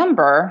 but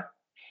Amber,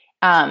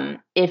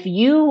 if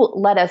you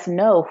let us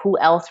know who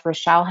else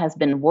Rachelle has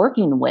been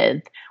working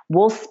with,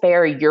 we'll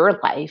spare your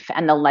life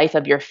and the life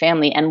of your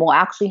family, and we'll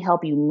actually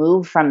help you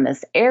move from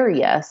this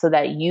area so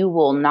that you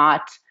will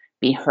not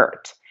be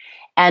hurt.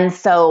 And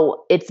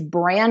so it's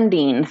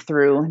branding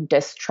through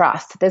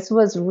distrust. This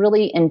was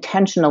really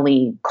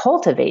intentionally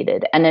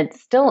cultivated, and it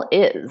still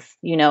is,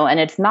 and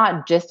it's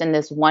not just in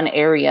this one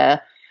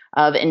area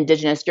of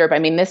Indigenous Europe. I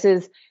mean, this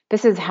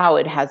is how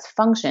it has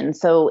functioned.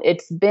 So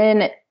it's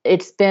been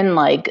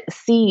like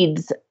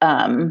seeds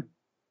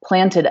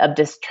planted of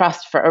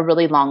distrust for a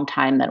really long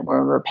time that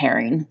we're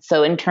repairing.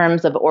 So in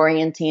terms of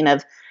orienting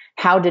of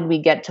how did we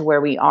get to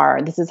where we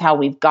are, this is how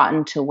we've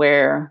gotten to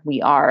where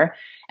we are.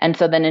 And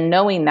so then in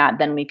knowing that,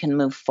 then we can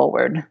move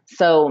forward.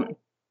 So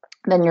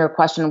then your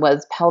question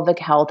was pelvic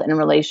health in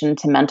relation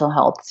to mental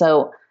health.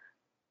 So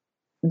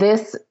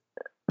this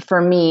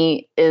for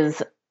me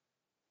is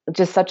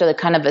just such a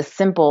kind of a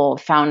simple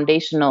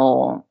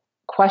foundational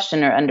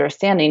question or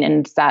understanding.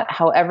 And it's that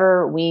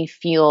however we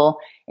feel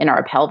in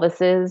our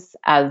pelvises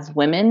as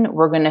women,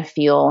 we're going to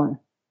feel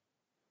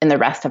in the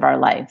rest of our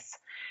lives.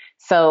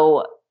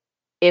 So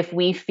if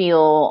we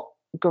feel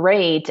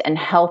great and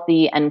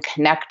healthy and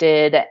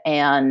connected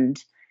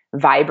and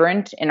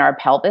vibrant in our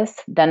pelvis,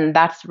 then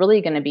that's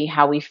really going to be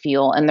how we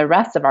feel in the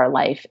rest of our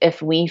life.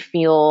 If we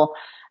feel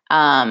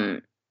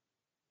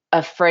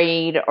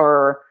afraid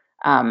or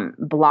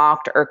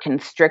blocked or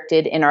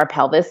constricted in our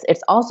pelvis,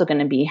 it's also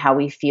going to be how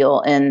we feel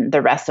in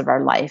the rest of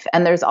our life.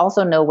 And there's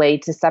also no way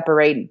to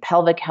separate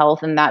pelvic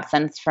health in that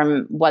sense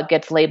from what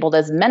gets labeled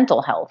as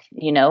mental health.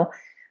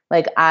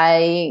 Like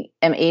I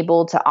am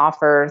able to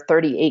offer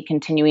 38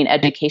 continuing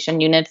education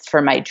units for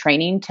my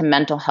training to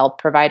mental health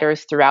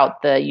providers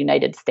throughout the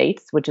United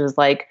States, which is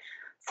like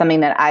something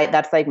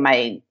that's like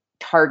my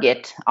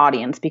target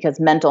audience, because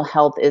mental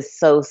health is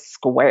so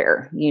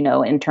square,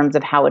 in terms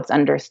of how it's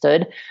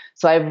understood.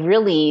 So I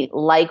really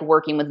like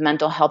working with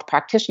mental health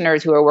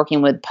practitioners who are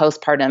working with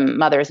postpartum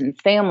mothers and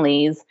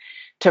families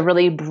to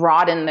really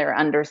broaden their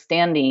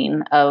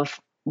understanding of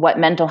what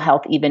mental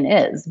health even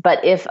is.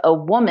 But if a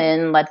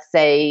woman, let's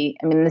say,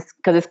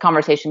 because this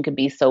conversation could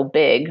be so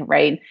big,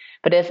 right?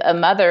 But if a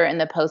mother in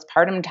the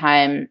postpartum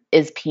time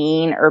is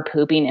peeing or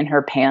pooping in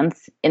her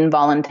pants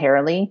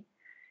involuntarily,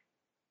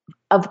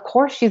 of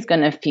course she's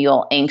going to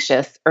feel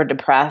anxious or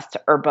depressed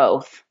or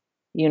both.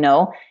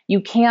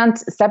 You can't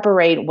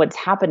separate what's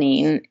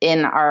happening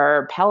in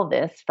our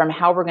pelvis from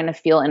how we're going to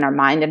feel in our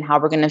mind and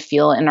how we're going to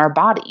feel in our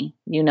body,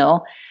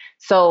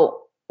 So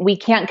we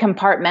can't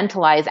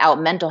compartmentalize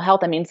out mental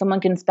health. I mean,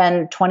 someone can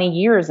spend 20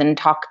 years in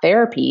talk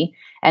therapy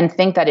and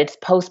think that it's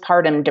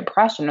postpartum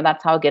depression, or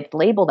that's how it gets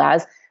labeled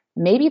as.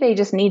 Maybe they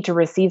just need to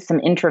receive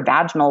some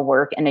intravaginal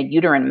work and a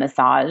uterine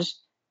massage,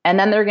 and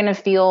then they're going to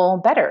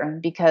feel better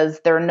because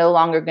they're no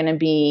longer going to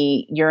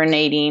be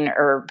urinating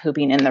or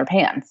pooping in their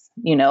pants.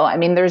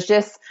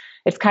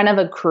 It's kind of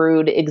a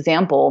crude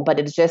example, but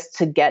it's just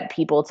to get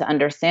people to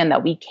understand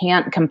that we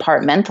can't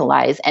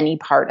compartmentalize any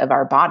part of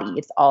our body.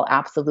 It's all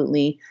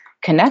absolutely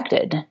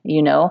connected,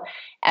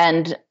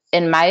 And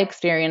in my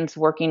experience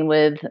working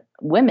with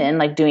women,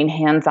 like doing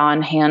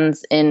hands-on,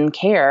 hands-in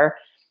care,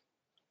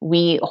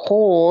 we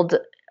hold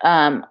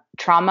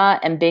trauma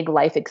and big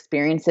life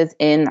experiences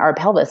in our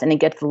pelvis, and it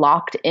gets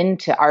locked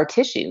into our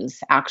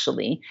tissues,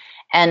 actually.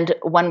 And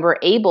when we're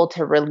able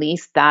to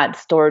release that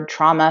stored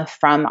trauma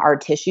from our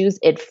tissues,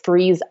 it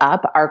frees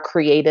up our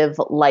creative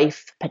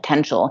life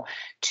potential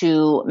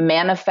to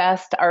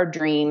manifest our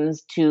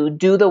dreams, to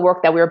do the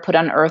work that we were put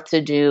on earth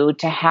to do,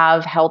 to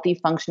have healthy,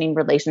 functioning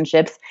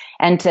relationships,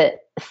 and to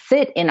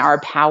sit in our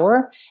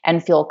power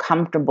and feel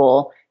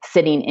comfortable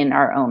sitting in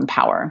our own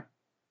power.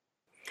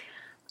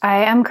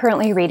 I am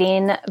currently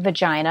reading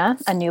Vagina,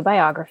 a new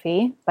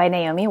biography by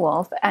Naomi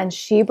Wolf, and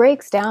she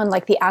breaks down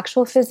like the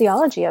actual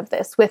physiology of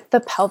this with the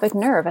pelvic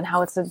nerve and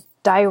how it's a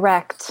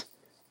direct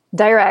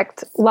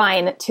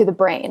line to the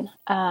brain.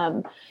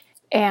 And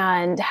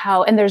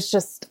there's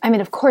just,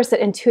 of course it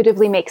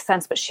intuitively makes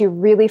sense, but she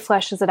really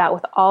fleshes it out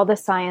with all the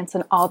science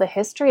and all the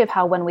history of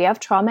how when we have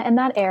trauma in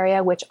that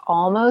area, which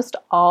almost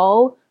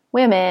all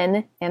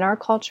women in our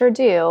culture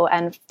do,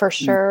 and for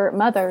sure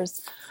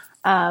mothers,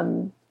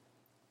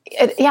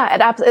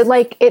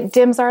 it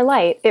dims our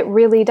light. It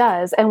really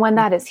does. And when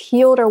that is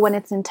healed or when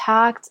it's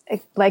intact,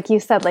 like you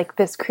said, like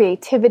this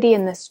creativity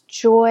and this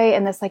joy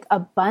and this like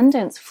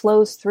abundance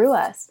flows through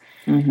us.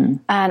 Mm-hmm.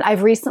 And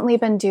I've recently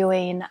been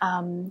doing,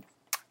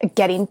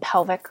 getting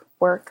pelvic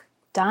work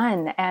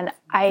done. And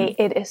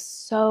it is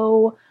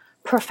so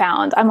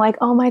profound. I'm like,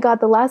 oh my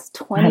God, the last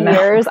 20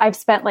 years I've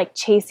spent like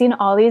chasing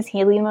all these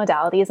healing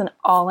modalities, and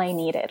all I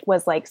needed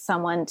was like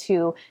someone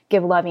to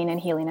give loving and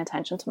healing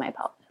attention to my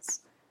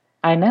pelvis.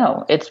 I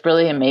know. It's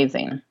really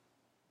amazing.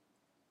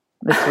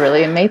 It's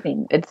really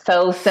amazing. It's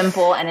so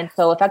simple and it's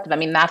so effective.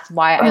 That's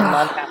why I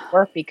love that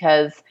work,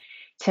 because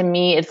to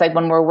me, it's like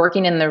when we're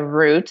working in the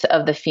root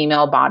of the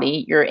female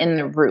body, you're in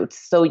the roots.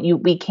 So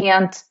we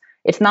can't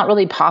it's not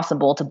really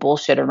possible to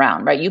bullshit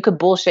around, right? You could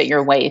bullshit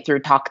your way through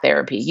talk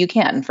therapy. You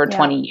can for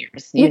 20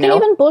 years. You can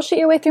even bullshit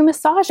your way through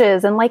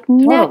massages and like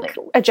neck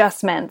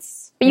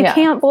adjustments, but you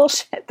can't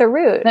bullshit the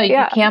root. No,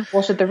 you can't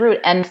bullshit the root.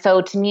 And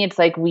so to me, it's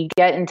like we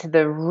get into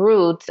the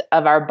root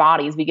of our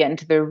bodies. We get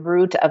into the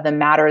root of the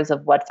matters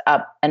of what's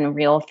up and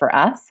real for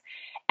us.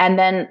 And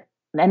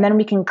then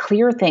we can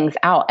clear things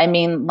out. I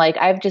mean, like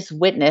I've just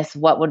witnessed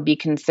what would be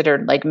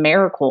considered like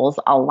miracles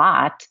a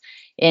lot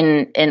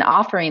in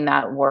offering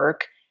that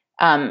work.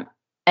 And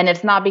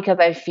it's not because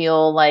I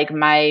feel like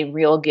my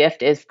real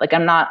gift is like,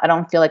 I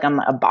don't feel like I'm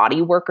a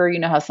body worker. You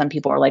know how some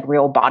people are like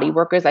real body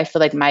workers. I feel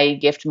like my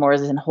gift more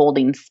is in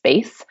holding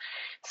space.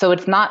 So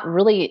it's not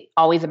really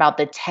always about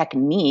the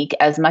technique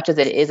as much as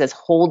it is as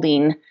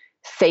holding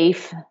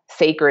safe,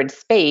 sacred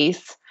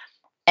space.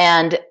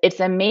 And it's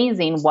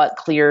amazing what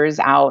clears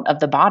out of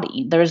the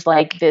body. There's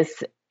like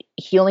this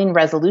healing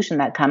resolution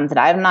that comes that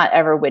I've not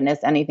ever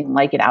witnessed anything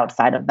like it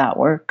outside of that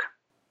work.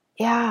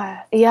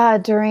 Yeah.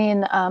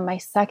 During my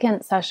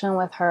second session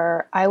with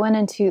her, I went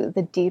into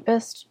the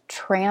deepest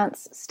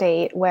trance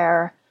state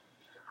where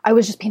I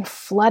was just being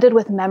flooded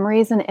with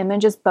memories and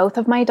images, both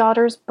of my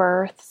daughter's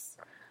births,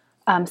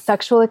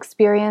 sexual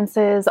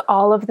experiences,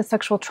 all of the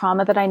sexual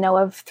trauma that I know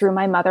of through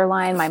my mother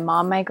line, my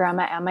mom, my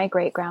grandma, and my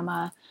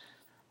great-grandma.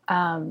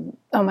 Oh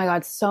my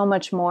God, so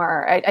much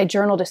more. I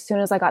journaled as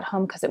soon as I got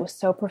home because it was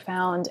so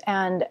profound.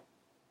 And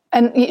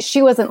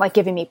she wasn't like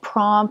giving me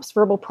prompts,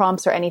 verbal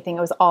prompts or anything.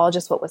 It was all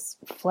just what was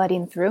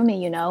flooding through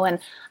me, And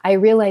I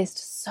realized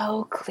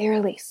so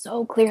clearly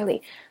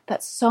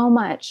that so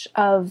much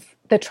of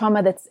the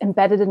trauma that's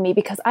embedded in me,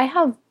 because I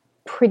have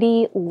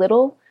pretty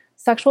little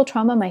sexual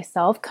trauma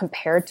myself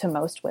compared to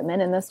most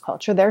women in this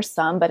culture. There's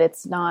some, but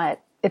it's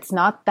not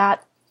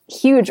that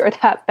huge or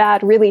that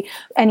bad really.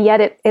 And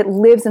yet it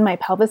lives in my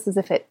pelvis as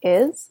if it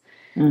is.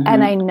 Mm-hmm.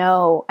 And I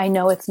know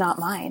it's not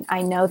mine.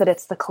 I know that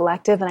it's the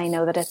collective, and I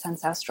know that it's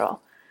ancestral.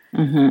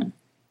 Mm-hmm.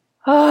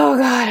 Oh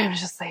God, I'm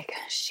just like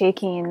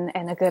shaking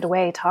in a good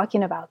way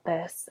talking about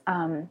this.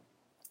 And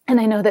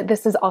I know that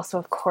this is also,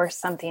 of course,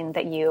 something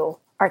that you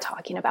are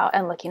talking about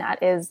and looking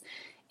at is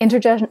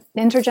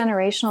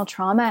intergenerational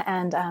trauma.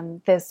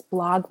 And this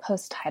blog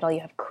post title, you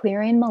have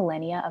Clearing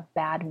Millennia of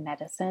Bad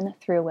Medicine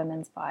Through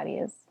Women's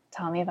Bodies.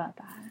 Tell me about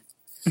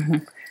that.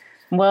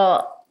 Mm-hmm.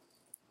 Well,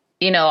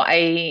 in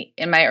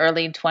my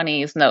early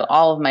 20s,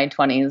 all of my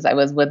 20s, I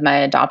was with my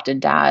adopted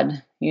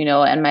dad,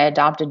 and my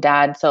adopted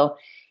dad. So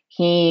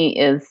he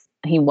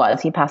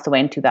passed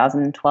away in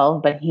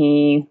 2012, but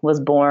he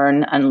was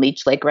born on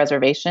Leech Lake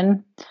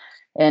Reservation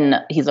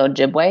he's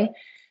Ojibwe,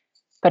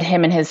 but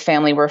him and his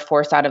family were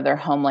forced out of their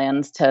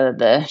homelands to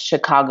the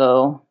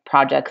Chicago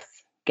projects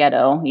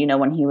ghetto,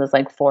 when he was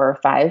like 4 or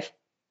 5.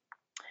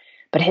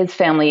 But his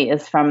family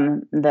is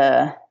from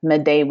the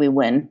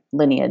Medewiwin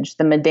lineage.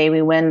 The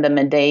Medewiwin, the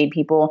Mede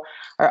people,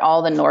 are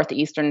all the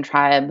northeastern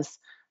tribes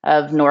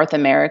of North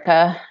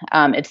America.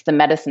 It's the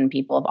medicine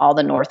people of all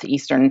the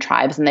northeastern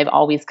tribes, and they've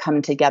always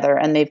come together.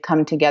 And they've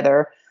come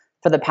together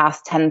for the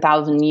past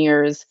 10,000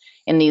 years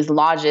in these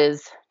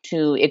lodges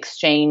to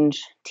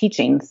exchange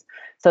teachings.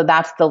 So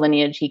that's the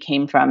lineage he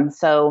came from.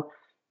 So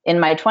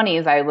in my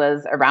 20s, I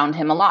was around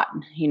him a lot,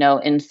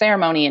 in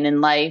ceremony and in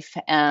life.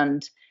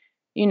 And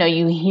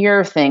you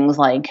hear things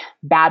like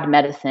bad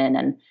medicine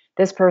and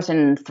this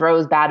person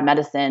throws bad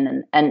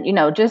medicine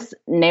and just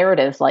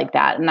narratives like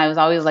that. And I was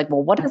always like,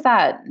 well, what does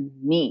that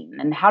mean?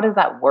 And how does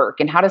that work?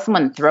 And how does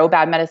someone throw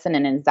bad medicine?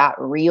 And is that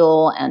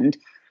real? And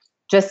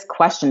just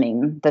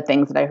questioning the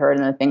things that I heard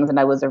and the things that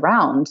I was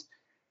around.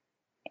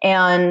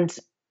 And,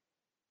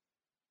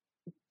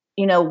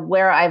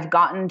 where I've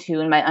gotten to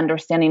in my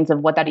understandings of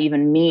what that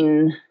even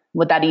means,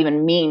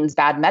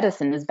 bad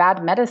medicine is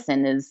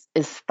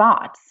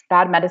thoughts.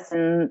 Bad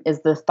medicine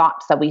is the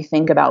thoughts that we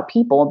think about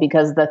people,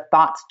 because the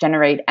thoughts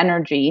generate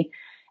energy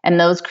and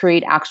those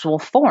create actual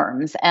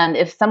forms. And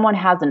if someone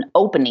has an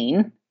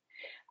opening,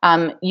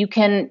 you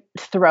can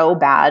throw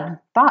bad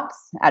thoughts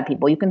at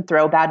people. You can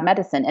throw bad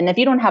medicine. And if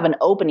you don't have an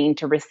opening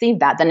to receive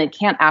that, then it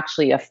can't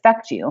actually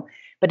affect you.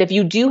 But if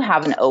you do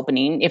have an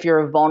opening, if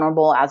you're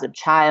vulnerable as a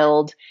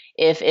child,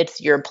 if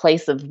it's your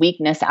place of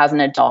weakness as an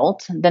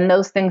adult, then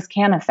those things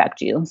can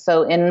affect you.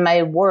 So in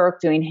my work,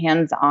 doing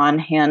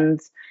hands-in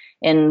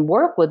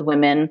work with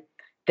women,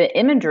 the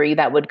imagery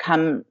that would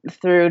come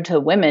through to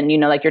women,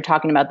 like you're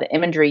talking about the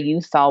imagery you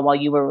saw while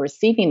you were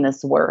receiving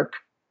this work,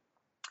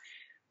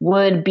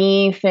 would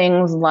be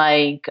things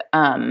like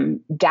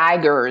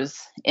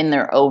daggers in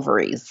their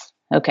ovaries.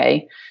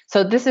 Okay.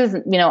 So this is,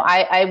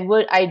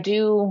 I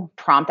do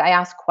prompt, I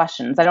ask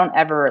questions. I don't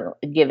ever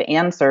give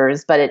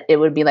answers, but it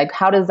would be like,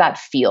 how does that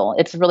feel?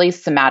 It's really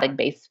somatic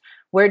based.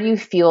 Where do you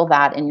feel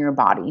that in your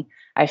body?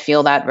 I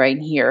feel that right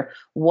here.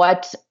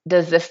 What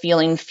does the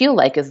feeling feel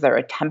like? Is there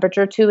a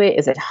temperature to it?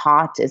 Is it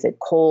hot? Is it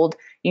cold?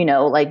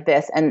 Like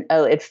this. And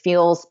it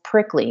feels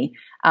prickly.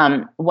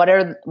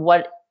 Is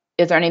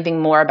there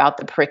anything more about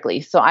the prickly?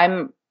 So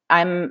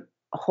I'm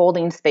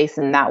holding space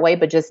in that way,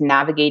 but just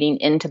navigating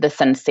into the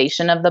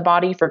sensation of the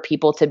body for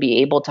people to be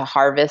able to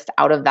harvest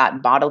out of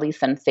that bodily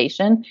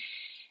sensation.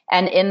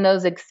 And in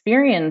those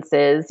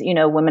experiences,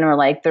 women are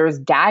like, there's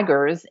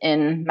daggers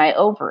in my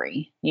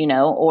ovary,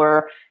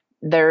 or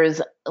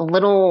there's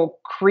little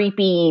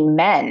creepy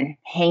men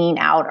hanging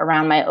out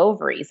around my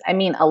ovaries. I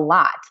mean, a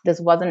lot. This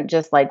wasn't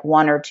just like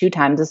one or two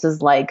times. This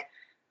is like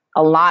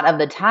a lot of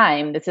the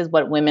time. This is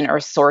what women are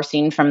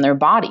sourcing from their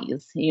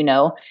bodies,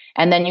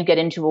 and then you get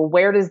into, well,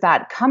 where does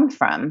that come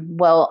from?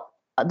 Well,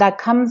 that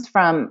comes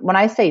from, when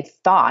I say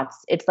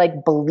thoughts, it's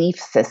like belief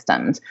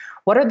systems.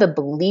 What are the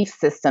belief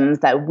systems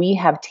that we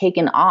have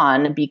taken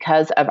on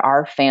because of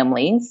our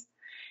families,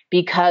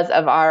 because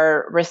of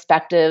our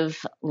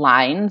respective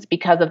lines,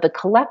 because of the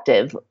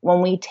collective?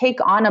 When we take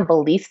on a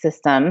belief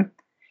system,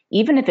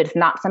 even if it's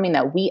not something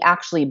that we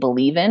actually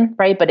believe in,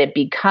 right, but it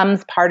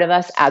becomes part of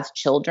us as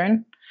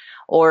children,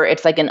 or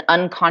it's like an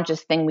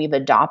unconscious thing we've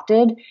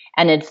adopted,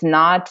 and it's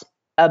not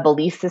a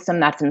belief system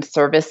that's in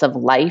service of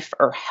life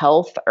or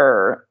health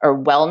or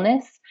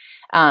wellness.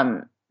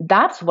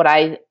 That's what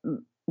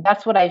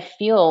I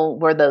feel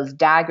were those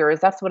daggers.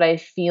 That's what I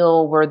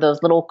feel were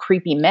those little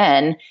creepy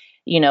men,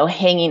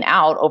 hanging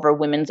out over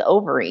women's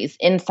ovaries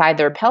inside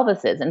their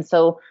pelvises. And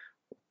so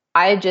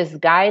I just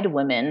guide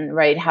women,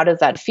 right? How does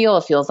that feel?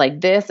 It feels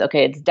like this.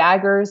 Okay, it's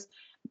daggers.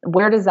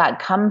 Where does that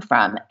come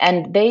from?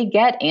 And they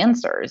get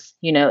answers.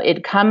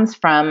 It comes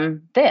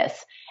from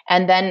this.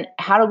 And then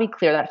how do we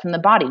clear that from the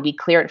body? We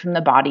clear it from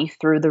the body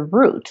through the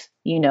root,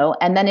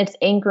 and then it's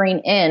anchoring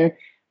in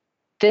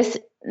this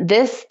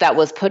that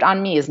was put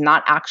on me is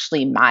not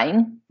actually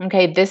mine.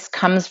 Okay. This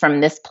comes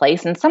from this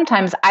place. And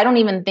sometimes I don't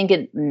even think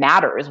it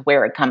matters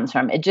where it comes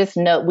from. We just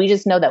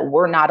know that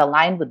we're not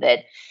aligned with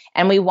it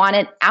and we want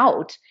it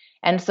out.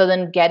 And so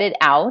then get it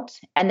out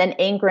and then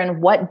anchor in,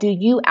 what do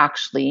you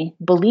actually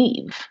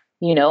believe?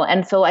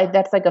 And so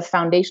that's like a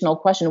foundational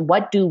question.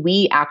 What do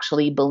we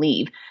actually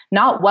believe?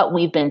 Not what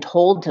we've been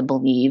told to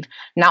believe,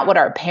 not what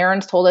our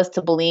parents told us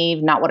to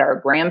believe, not what our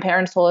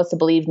grandparents told us to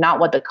believe, not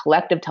what the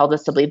collective tells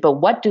us to believe,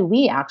 but what do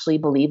we actually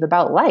believe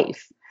about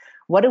life?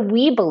 What do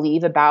we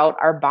believe about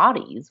our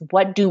bodies?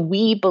 What do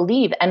we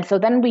believe? And so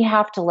then we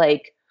have to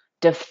like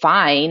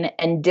define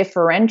and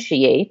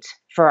differentiate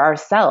for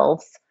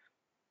ourselves.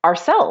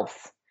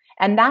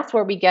 And that's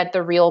where we get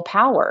the real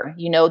power.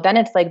 Then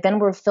it's like, then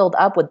we're filled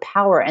up with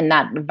power and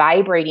that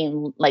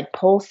vibrating, like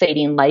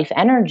pulsating life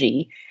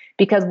energy,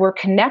 because we're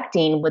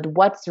connecting with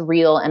what's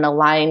real and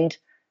aligned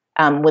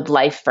with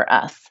life for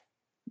us,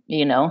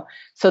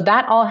 So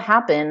that all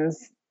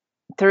happens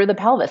through the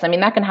pelvis. I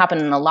mean, that can happen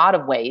in a lot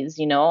of ways.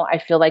 I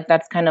feel like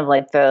that's kind of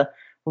like the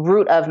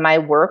root of my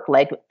work.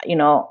 Like,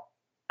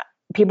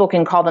 people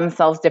can call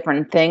themselves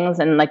different things.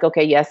 And like,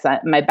 okay, yes,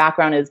 my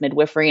background is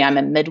midwifery. I'm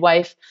a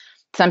midwife.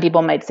 Some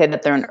people might say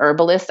that they're an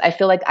herbalist. I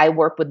feel like I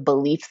work with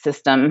belief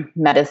system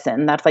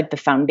medicine. That's like the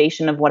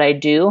foundation of what I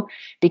do,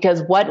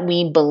 because what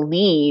we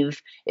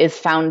believe is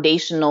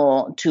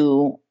foundational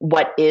to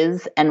what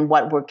is and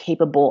what we're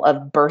capable of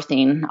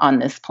birthing on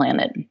this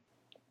planet.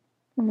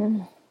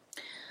 Mm.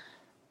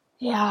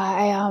 Yeah,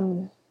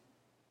 I'm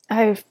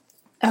going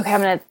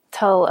to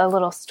tell a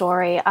little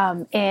story.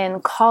 In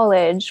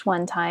college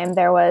one time,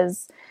 there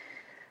was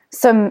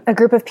a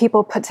group of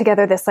people put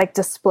together this like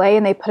display,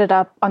 and they put it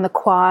up on the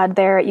quad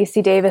there at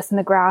UC Davis in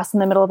the grass in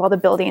the middle of all the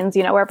buildings,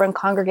 where everyone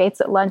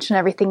congregates at lunch and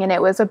everything. And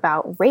it was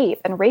about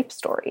rape and rape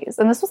stories.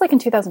 And this was like in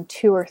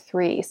 2002 or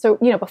 3. So,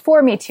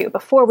 before Me Too,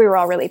 before we were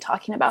all really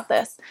talking about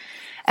this.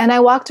 And I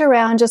walked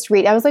around just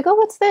I was like, oh,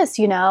 what's this,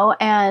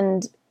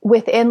 And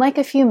within like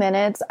a few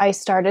minutes, I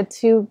started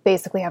to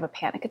basically have a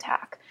panic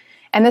attack.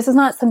 And this is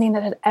not something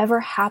that had ever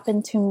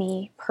happened to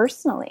me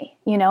personally,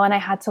 and I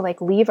had to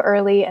like leave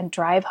early and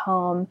drive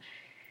home.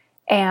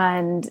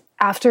 And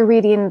after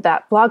reading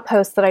that blog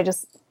post that I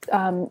just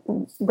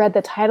read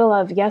the title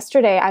of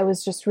yesterday, I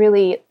was just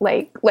really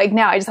like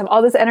now I just have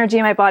all this energy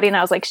in my body, and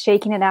I was like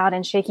shaking it out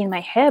and shaking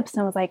my hips,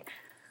 and I was like,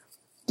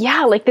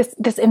 yeah, like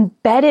this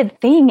embedded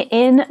thing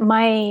in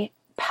my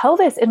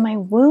pelvis, in my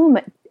womb,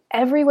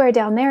 everywhere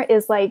down there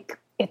is like,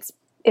 it's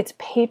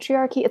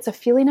patriarchy. It's a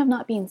feeling of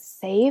not being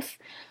safe.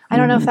 I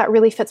don't know if that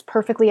really fits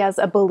perfectly as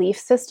a belief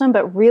system,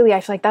 but really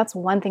I feel like that's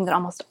one thing that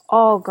almost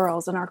all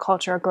girls in our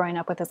culture are growing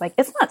up with is like,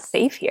 it's not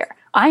safe here.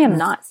 I am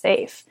not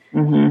safe.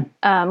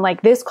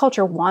 Like this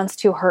culture wants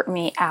to hurt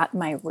me at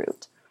my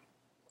root.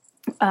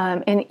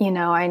 And,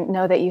 I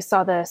know that you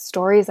saw the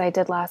stories I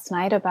did last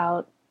night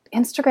about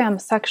Instagram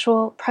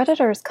sexual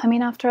predators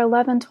coming after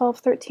 11,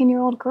 12,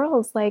 13-year-old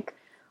girls. Like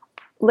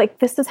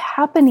this is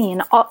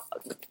happening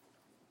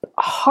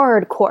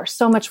hardcore,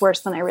 so much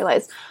worse than I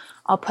realized.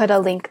 I'll put a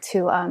link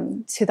to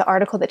the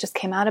article that just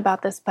came out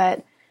about this,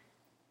 but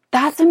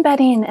that's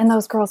embedding in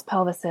those girls'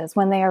 pelvises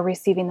when they are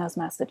receiving those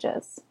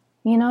messages.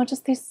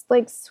 Just these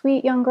like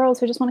sweet young girls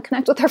who just want to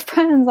connect with their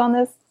friends on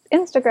this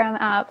Instagram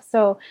app.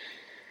 So,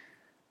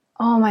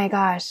 oh my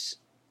gosh.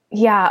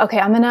 Yeah. Okay.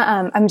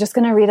 I'm just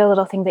going to read a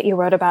little thing that you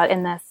wrote about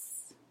in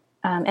this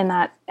in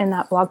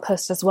that blog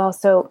post as well.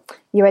 So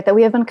you write that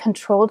we have been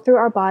controlled through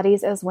our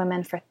bodies as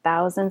women for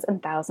thousands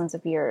and thousands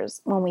of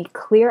years. When we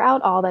clear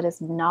out all that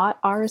is not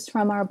ours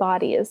from our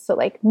bodies, so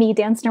like me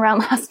dancing around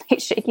last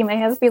night, shaking my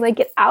head, be like,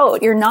 get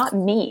out, you're not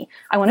me.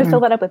 I want to fill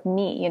that up with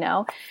me,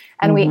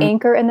 And we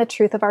anchor in the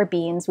truth of our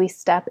beings, we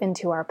step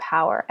into our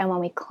power. And when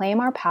we claim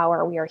our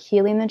power, we are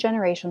healing the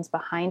generations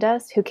behind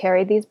us who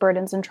carried these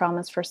burdens and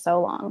traumas for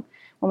so long.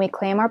 When we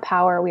claim our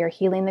power, we are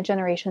healing the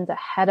generations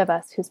ahead of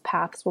us whose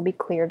paths will be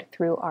cleared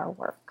through our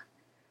work.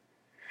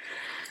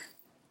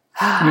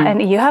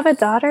 And you have a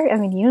daughter. I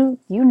mean, you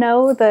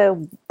know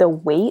the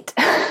weight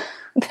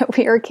that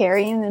we are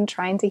carrying and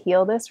trying to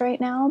heal this right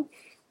now.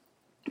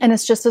 And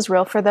it's just as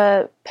real for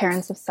the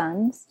parents of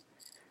sons,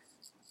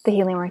 the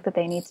healing work that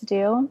they need to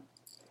do.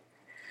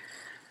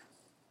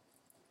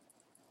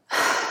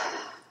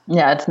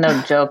 Yeah, it's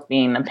no joke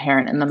being a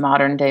parent in the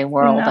modern day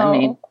world. No. I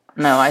mean,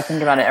 no, I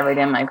think about it every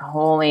day. I'm like,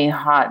 holy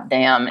hot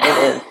damn,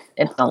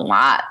 it's a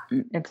lot.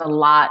 It's a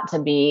lot to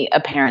be a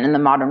parent in the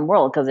modern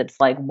world, because it's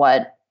like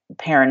what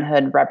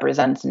parenthood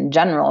represents in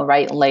general,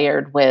 right?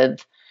 Layered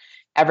with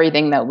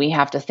everything that we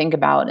have to think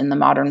about in the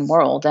modern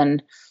world.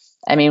 And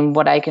I mean,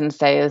 what I can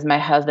say is my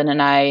husband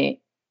and I,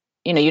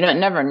 you don't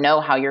never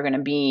know how you're going to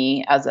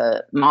be as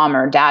a mom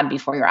or dad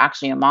before you're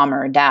actually a mom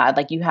or a dad.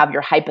 Like, you have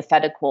your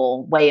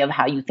hypothetical way of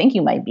how you think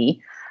you might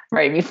be,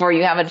 right, before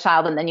you have a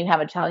child, and then you have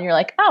a child and you're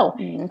like, oh,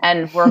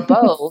 and we're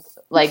both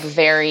like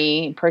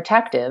very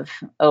protective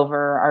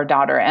over our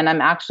daughter. And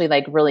I'm actually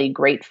like really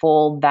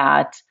grateful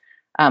that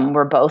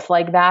we're both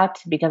like that,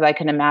 because I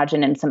can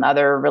imagine in some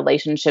other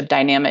relationship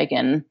dynamic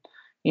and,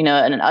 in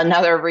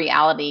another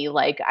reality,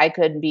 like I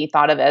could be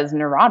thought of as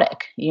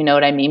neurotic, you know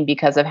what I mean?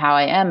 Because of how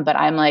I am. But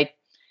I'm like,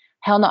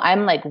 hell no,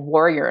 I'm like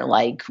warrior,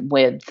 like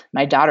with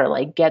my daughter,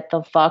 like get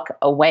the fuck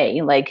away.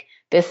 Like,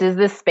 this is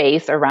the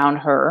space around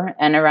her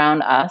and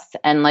around us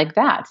and like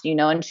that,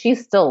 and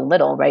she's still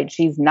little, right?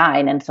 She's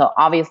 9. And so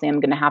obviously I'm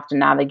going to have to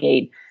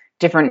navigate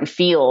different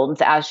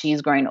fields as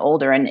she's growing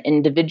older and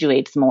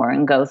individuates more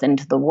and goes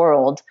into the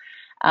world.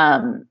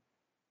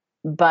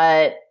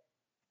 But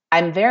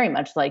I'm very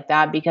much like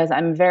that because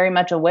I'm very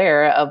much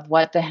aware of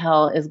what the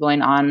hell is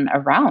going on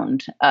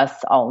around us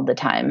all the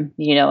time,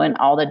 in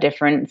all the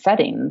different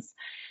settings.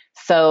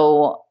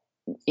 So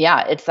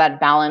yeah, it's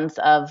that balance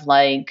of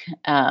like,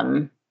 no,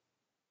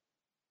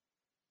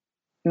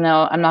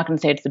 I'm not going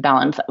to say it's a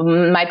balance.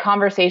 My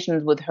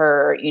conversations with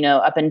her,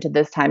 up until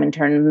this time in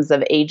terms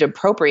of age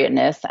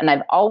appropriateness, and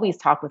I've always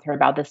talked with her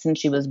about this since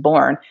she was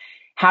born.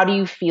 How do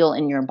you feel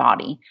in your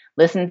body?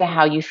 Listen to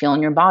how you feel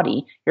in your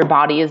body. Your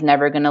body is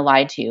never going to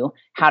lie to you.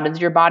 How does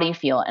your body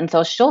feel? And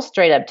so she'll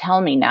straight up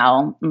tell me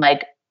now,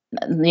 like,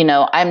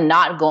 I'm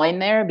not going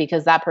there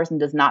because that person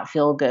does not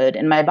feel good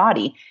in my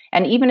body.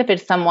 And even if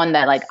it's someone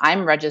that like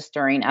I'm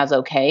registering as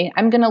okay,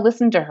 I'm going to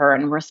listen to her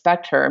and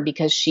respect her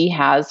because she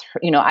has,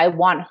 I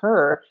want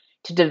her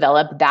to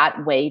develop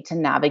that way to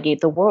navigate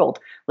the world.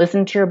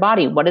 Listen to your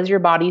body. What does your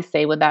body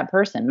say with that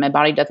person? My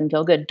body doesn't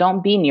feel good.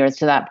 Don't be near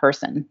to that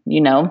person,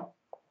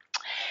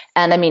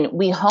 And I mean,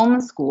 we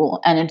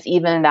homeschool, and it's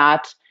even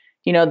that,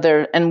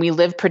 and we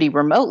live pretty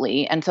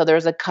remotely. And so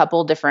there's a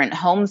couple different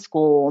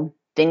homeschool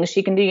things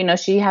she can do.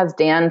 She has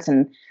dance,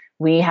 and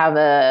we have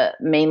a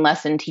main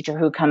lesson teacher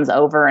who comes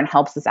over and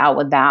helps us out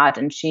with that.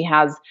 And she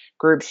has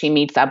groups she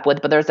meets up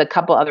with, but there's a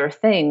couple other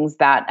things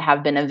that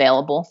have been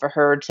available for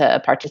her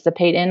to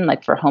participate in,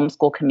 like for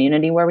homeschool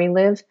community where we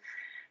live.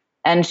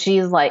 And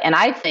she's like, and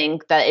I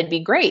think that it'd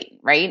be great,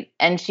 right?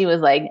 And she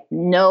was like,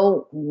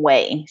 no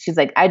way. She's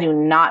like, I do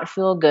not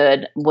feel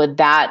good with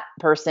that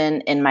person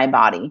in my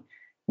body.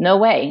 No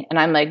way. And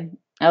I'm like,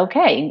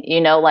 okay,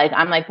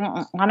 I'm like,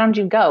 why don't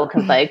you go?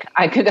 Because like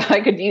I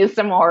could use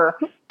some more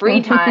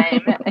free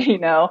time,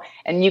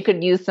 and you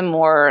could use some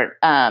more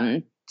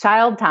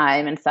child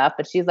time and stuff.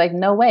 But she's like,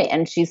 no way.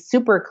 And she's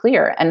super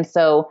clear. And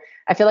so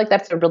I feel like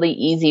that's a really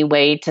easy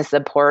way to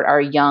support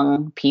our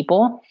young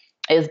people,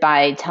 is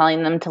by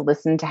telling them to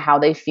listen to how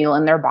they feel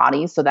in their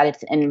bodies so that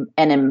it's an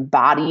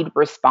embodied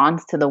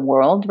response to the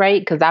world,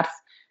 right? Because that's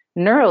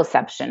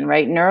neuroception,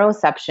 right?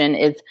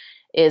 Neuroception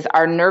is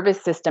our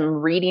nervous system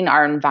reading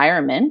our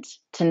environment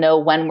to know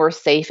when we're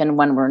safe and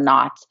when we're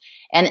not.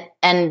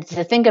 And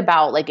to think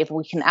about, like, if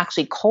we can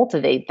actually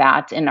cultivate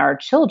that in our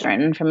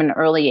children from an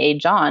early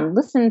age on,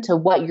 listen to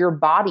what your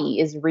body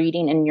is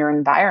reading in your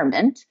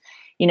environment,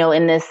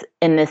 in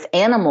this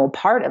animal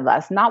part of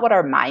us, not what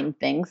our mind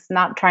thinks,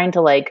 not trying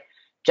to like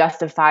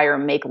justify or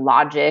make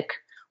logic.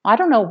 Well, I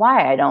don't know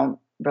why I don't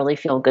really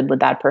feel good with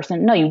that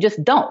person. No, you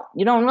just don't.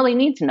 You don't really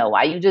need to know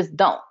why. You just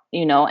don't,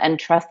 and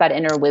trust that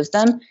inner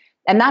wisdom.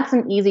 And that's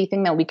an easy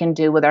thing that we can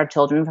do with our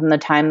children from the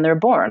time they're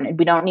born.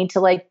 We don't need to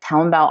like tell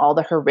them about all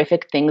the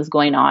horrific things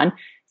going on.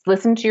 Just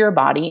listen to your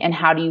body and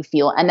how do you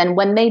feel? And then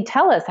when they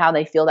tell us how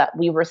they feel, that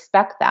we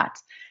respect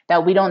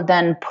that we don't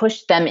then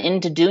push them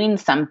into doing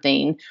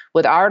something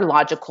with our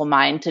logical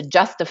mind to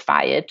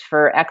justify it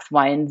for X,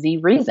 Y, and Z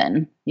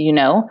reason,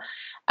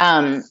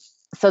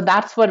 So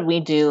that's what we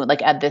do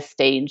like at this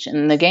stage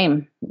in the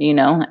game,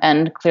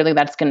 and clearly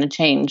that's going to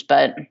change.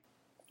 But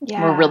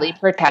Yeah. We're really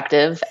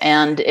protective,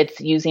 and it's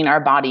using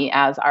our body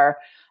as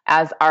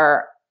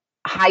our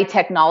high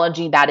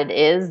technology that it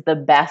is, the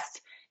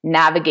best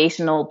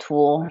navigational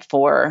tool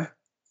for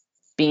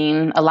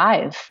being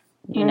alive,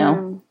 you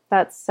know?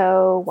 That's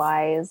so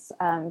wise.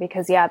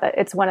 Because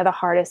it's one of the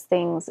hardest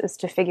things is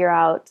to figure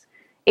out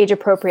age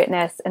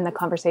appropriateness in the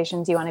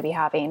conversations you want to be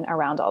having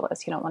around all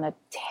this. You don't want to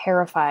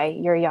terrify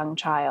your young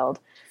child.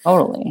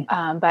 Totally.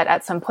 But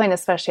at some point,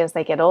 especially as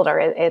they get older,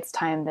 it's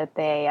time that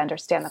they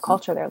understand the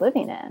culture they're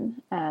living in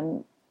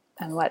and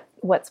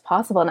what's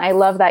possible. And I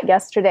love that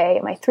yesterday,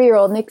 my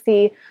 3-year-old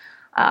Nixie,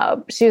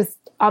 she was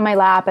on my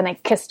lap and I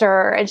kissed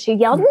her and she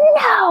yelled,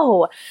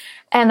 "No!"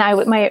 And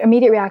my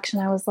immediate reaction,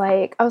 I was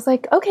like,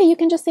 okay, you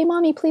can just say,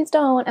 "Mommy, please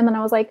don't." And then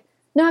I was like,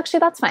 no, actually,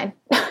 that's fine.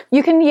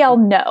 You can yell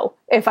no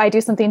if I do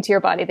something to your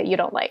body that you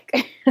don't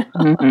like.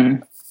 I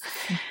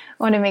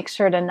want to make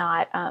sure to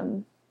not,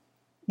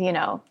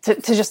 to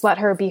just let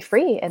her be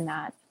free in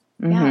that.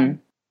 Yeah.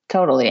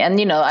 Totally. And,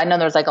 I know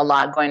there's like a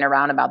lot going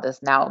around about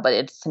this now, but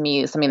it's, to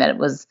me, something that it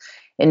was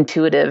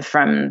intuitive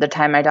from the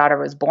time my daughter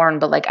was born.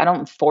 But like, I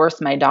don't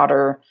force my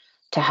daughter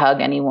to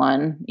hug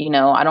anyone,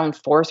 I don't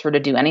force her to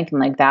do anything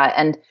like that.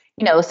 And,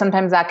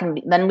 sometimes that can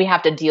be, then we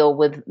have to deal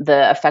with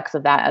the effects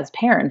of that as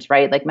parents,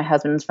 right? Like my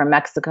husband's from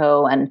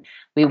Mexico and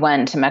we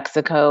went to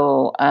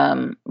Mexico,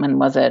 when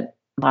was it,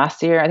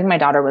 last year? I think my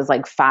daughter was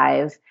like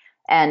 5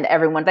 and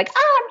everyone's like,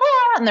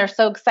 ah, and they're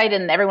so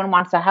excited and everyone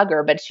wants to hug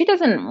her, but she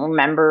doesn't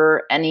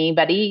remember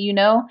anybody,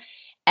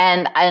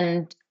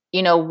 and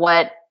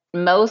what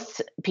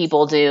most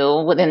people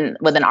do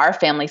within our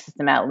family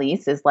system, at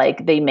least, is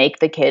like they make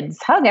the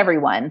kids hug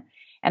everyone.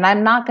 And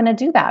I'm not going to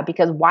do that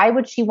because why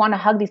would she want to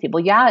hug these people?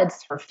 Yeah,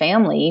 it's her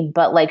family,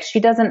 but like she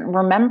doesn't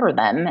remember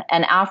them.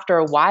 And after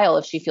a while,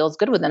 if she feels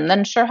good with them,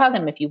 then sure, hug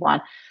them if you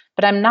want.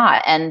 But I'm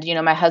not. And,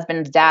 my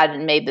husband's dad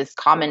made this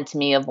comment to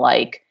me of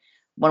like,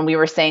 when we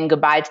were saying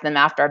goodbye to them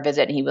after our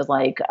visit, he was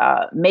like,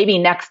 maybe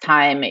next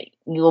time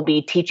you'll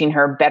be teaching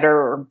her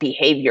better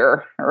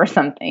behavior or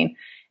something.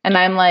 And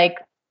I'm like,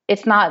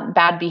 it's not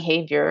bad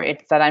behavior.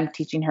 It's that I'm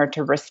teaching her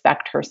to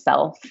respect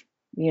herself.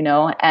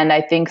 And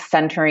I think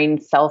centering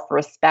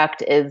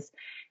self-respect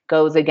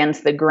goes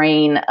against the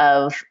grain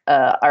of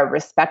our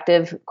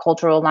respective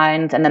cultural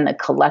lines and then the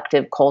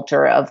collective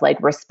culture of like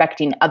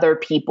respecting other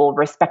people,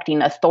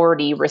 respecting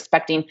authority,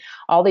 respecting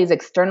all these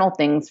external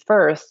things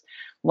first,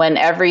 when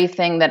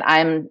everything that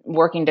I'm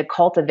working to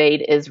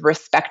cultivate is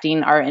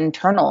respecting our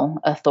internal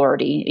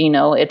authority.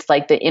 It's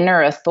like the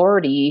inner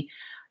authority.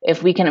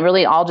 If we can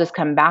really all just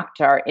come back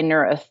to our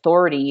inner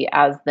authority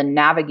as the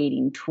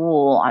navigating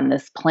tool on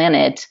this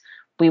planet,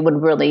 we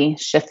would really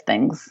shift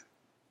things.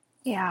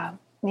 Yeah.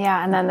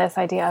 Yeah. And then this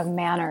idea of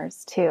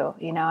manners too.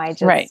 I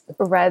just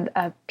read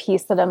a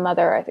piece that a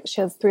mother, I think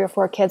she has 3 or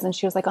 4 kids, and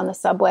she was like on the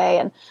subway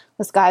and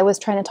this guy was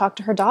trying to talk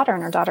to her daughter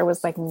and her daughter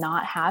was like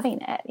not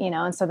having it,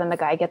 and so then the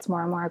guy gets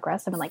more and more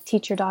aggressive and like,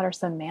 teach your daughter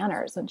some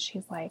manners. And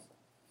she's like,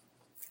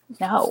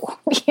 no,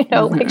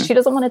 like she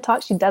doesn't want to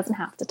talk. She doesn't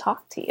have to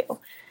talk to you.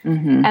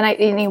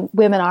 And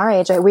women our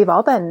age, we've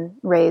all been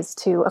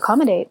raised to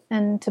accommodate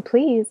and to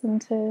please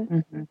and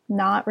to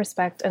not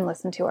respect and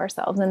listen to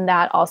ourselves. And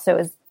that also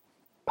is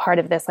part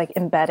of this like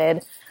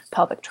embedded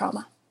pelvic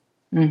trauma.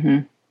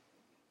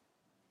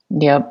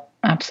 Yep,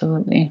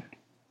 absolutely.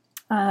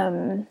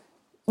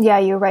 Yeah,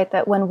 you're right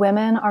that when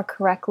women are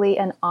correctly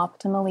and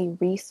optimally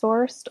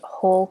resourced,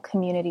 whole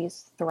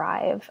communities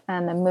thrive,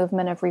 and the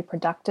movement of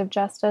reproductive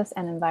justice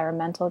and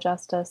environmental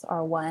justice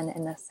are one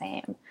and the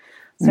same.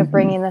 So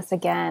bringing this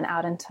again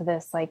out into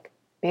this like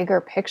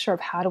bigger picture of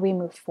how do we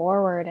move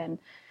forward and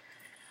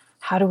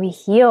how do we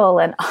heal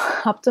and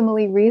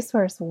optimally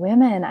resource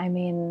women? I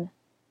mean,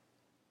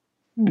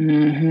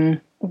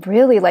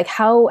 really, like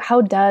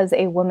how does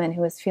a woman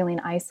who is feeling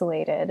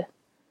isolated,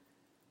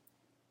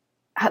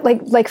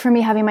 like for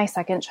me, having my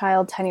second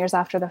child 10 years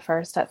after the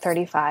first at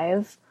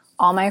 35,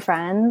 all my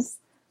friends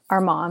are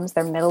moms.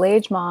 They're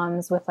middle-aged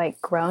moms with like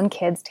grown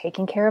kids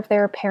taking care of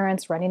their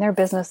parents, running their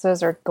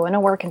businesses or going to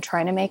work and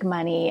trying to make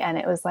money. And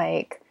it was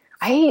like,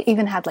 I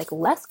even had like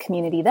less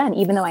community then,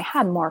 even though I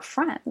had more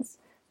friends,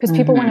 because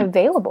people weren't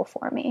available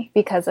for me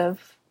because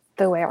of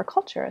the way our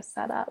culture is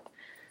set up.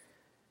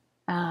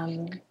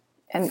 And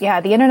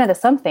yeah, the internet is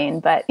something,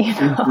 but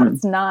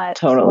it's not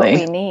totally what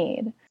we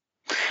need.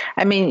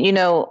 I mean,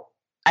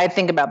 I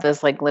think about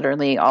this like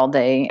literally all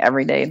day,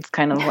 every day. It's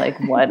kind of like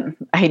what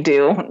I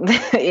do,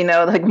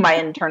 like my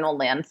internal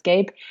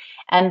landscape.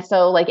 And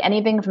so like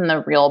anything from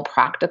the real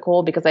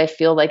practical, because I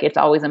feel like it's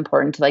always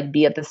important to like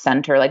be at the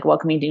center, like what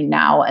can we do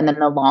now? And then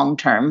the long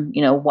term,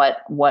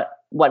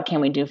 what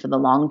can we do for the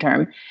long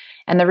term?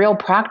 And the real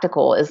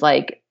practical is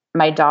like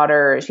my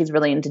daughter, she's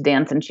really into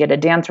dance and she had a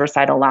dance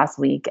recital last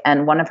week.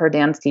 And one of her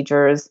dance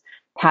teachers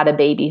had a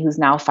baby who's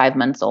now 5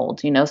 months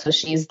old, so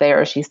she's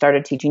there. She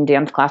started teaching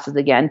dance classes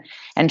again,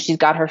 and she's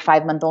got her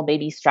 5-month-old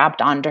baby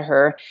strapped onto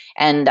her.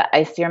 And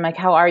I see her, I'm like,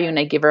 how are you? And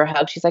I give her a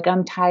hug. She's like,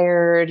 I'm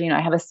tired. I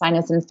have a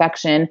sinus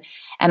infection.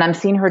 And I'm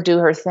seeing her do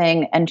her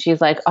thing. And she's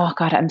like, oh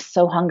God, I'm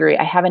so hungry.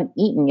 I haven't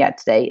eaten yet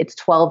today. It's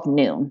 12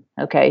 noon.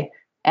 Okay.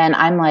 And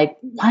I'm like,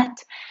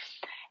 what?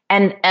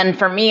 And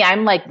for me,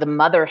 I'm like the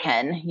mother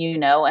hen,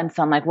 and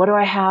so I'm like, what do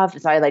I have?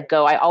 So I like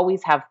go, I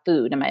always have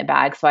food in my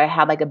bag. So I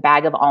had like a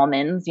bag of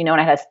almonds, and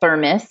I had a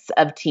thermos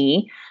of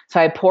tea. So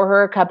I pour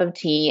her a cup of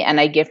tea and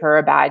I give her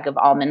a bag of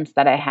almonds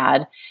that I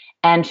had.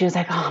 And she was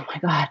like, oh my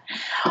God.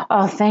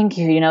 Oh, thank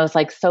you. It's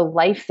like so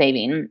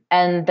life-saving.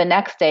 And the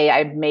next day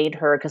I made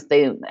her, because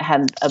they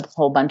had a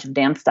whole bunch of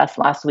dance stuff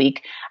last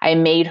week. I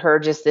made her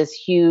just this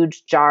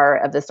huge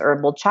jar of this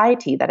herbal chai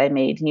tea that I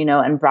made,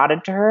 and brought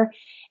it to her.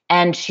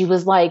 And she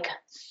was like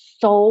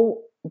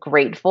so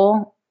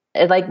grateful.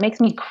 It like makes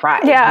me cry.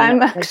 Yeah,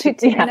 I'm actually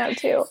tearing out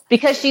too.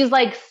 Because she's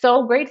like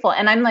so grateful.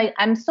 And I'm like,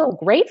 I'm so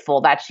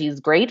grateful that she's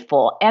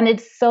grateful. And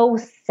it's so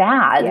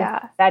sad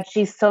that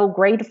she's so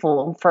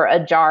grateful for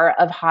a jar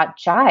of hot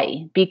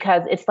chai,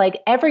 because it's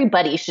like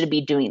everybody should be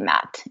doing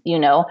that,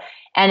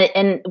 And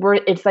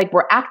it's like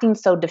we're acting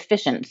so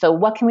deficient. So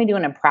what can we do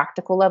on a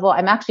practical level?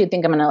 I'm actually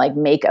think I'm going to like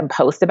make a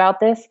post about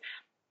this.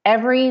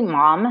 Every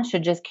mom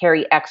should just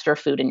carry extra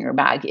food in your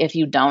bag if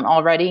you don't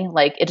already.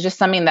 Like, it's just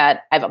something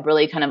that I've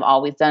really kind of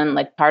always done.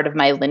 Like, part of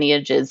my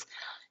lineage is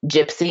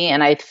gypsy,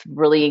 and I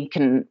really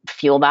can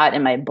feel that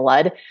in my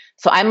blood.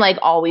 So I'm like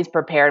always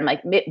prepared. I'm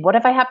like, what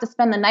if I have to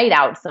spend the night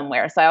out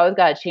somewhere? So I always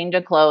got a change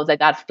of clothes. I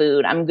got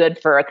food. I'm good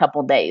for a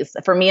couple days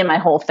for me and my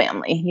whole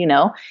family,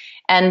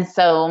 And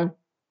so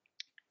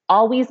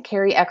always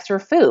carry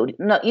extra food.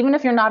 No, even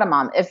if you're not a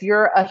mom, if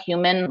you're a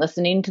human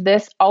listening to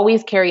this,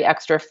 always carry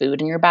extra food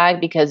in your bag,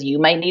 because you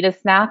might need a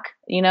snack,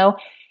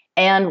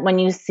 And when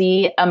you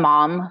see a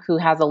mom who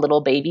has a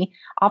little baby,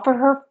 offer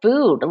her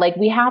food. Like,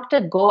 we have to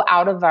go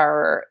out of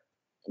our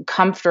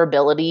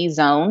comfortability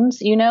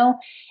zones,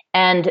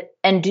 and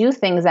do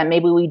things that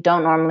maybe we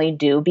don't normally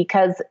do,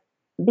 because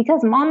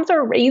moms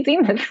are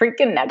raising the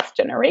freaking next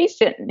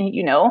generation,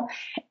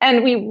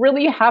 and we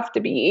really have to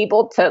be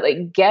able to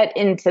like get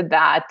into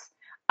that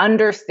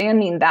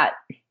understanding that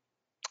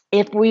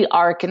if we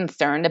are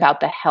concerned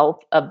about the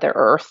health of the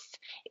earth,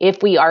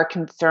 if we are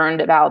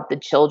concerned about the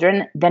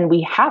children, then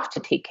we have to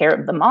take care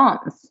of the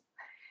moms.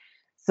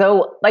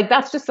 So like,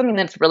 that's just something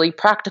that's really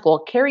practical.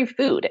 Carry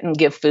food and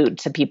give food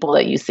to people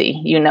that you see,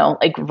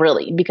 like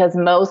really, because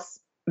most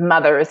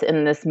mothers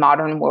in this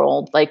modern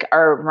world like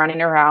are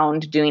running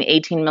around doing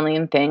 18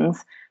 million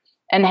things,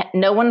 and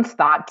no one's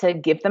thought to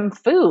give them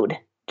food.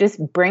 Just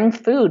bring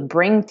food,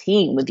 bring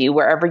tea with you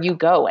wherever you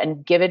go,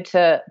 and give it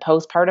to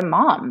postpartum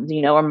moms,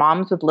 or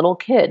moms with little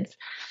kids.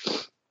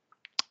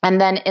 And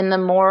then in the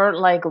more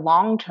like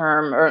long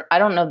term, or I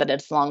don't know that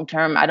it's long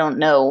term, I don't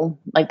know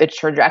like the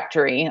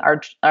trajectory,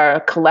 our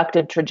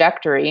collective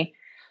trajectory,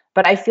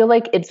 but I feel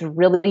like it's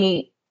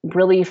really,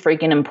 really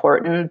freaking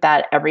important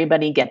that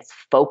everybody gets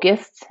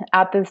focused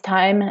at this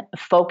time.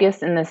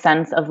 Focus in the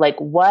sense of like,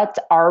 what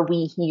are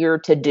we here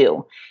to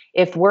do?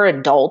 If we're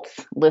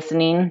adults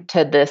listening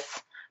to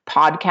this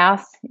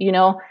podcast,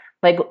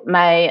 like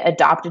my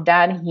adopted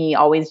dad, he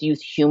always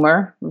used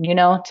humor,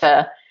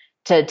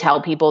 to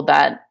tell people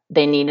that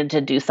they needed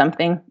to do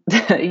something,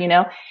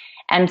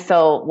 And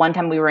so one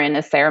time we were in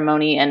a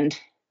ceremony and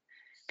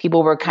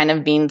people were kind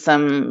of being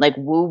some like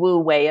woo-woo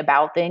way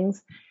about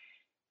things.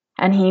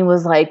 And he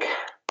was like,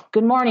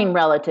 good morning,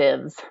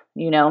 relatives,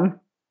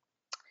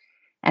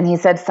 and he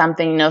said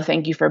something,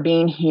 thank you for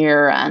being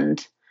here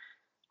and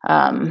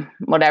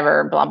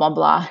whatever, blah, blah,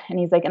 blah. And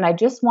he's like, and I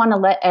just want to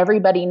let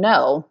everybody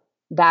know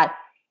that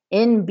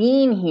in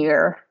being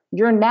here,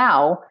 you're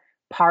now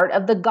part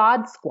of the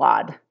God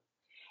squad.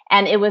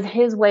 And it was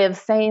his way of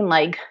saying,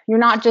 like, you're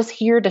not just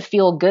here to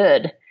feel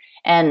good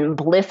and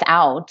bliss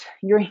out.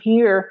 You're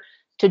here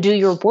to do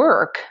your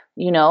work,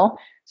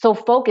 So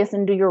focus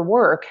and do your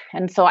work.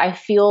 And so I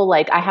feel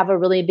like I have a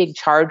really big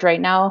charge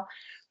right now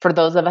for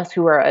those of us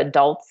who are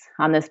adults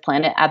on this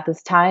planet at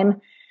this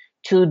time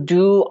to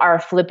do our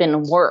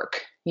flipping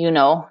work.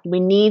 We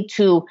need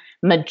to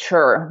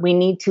mature. We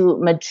need to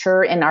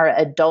mature in our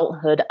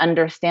adulthood,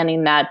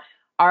 understanding that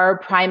our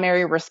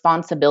primary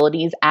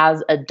responsibilities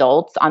as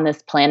adults on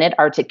this planet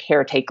are to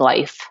caretake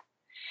life.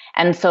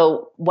 And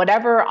so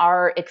whatever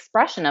our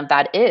expression of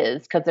that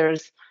is, because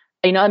there's,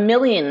 a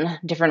million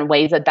different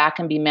ways that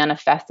can be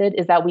manifested,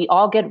 is that we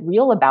all get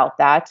real about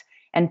that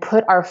and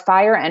put our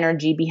fire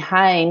energy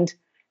behind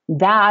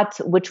that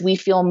which we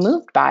feel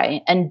moved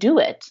by and do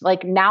it.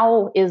 Like,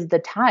 now is the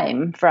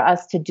time for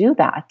us to do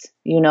that,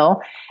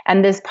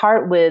 And this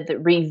part with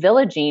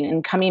revillaging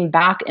and coming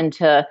back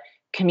into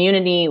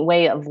community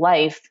way of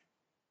life,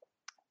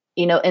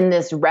 in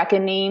this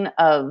reckoning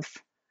of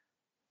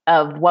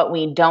what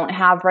we don't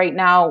have right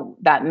now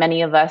that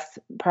many of us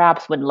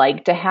perhaps would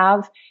like to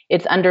have,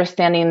 it's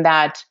understanding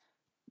that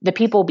the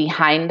people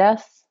behind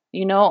us,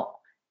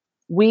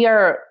 we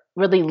are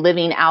really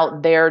living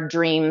out their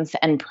dreams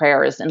and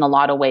prayers in a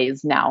lot of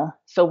ways now.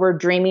 So we're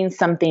dreaming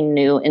something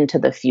new into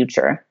the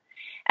future.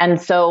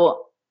 And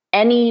so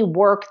any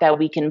work that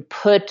we can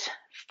put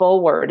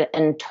forward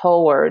and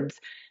towards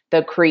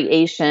the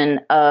creation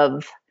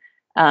of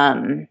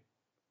a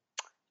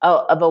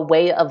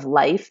way of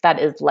life that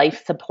is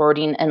life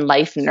supporting and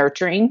life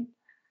nurturing,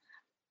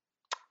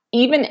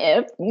 even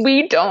if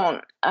we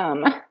don't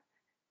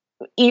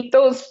eat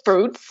those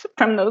fruits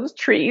from those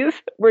trees,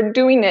 we're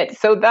doing it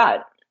so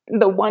that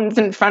the ones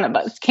in front of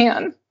us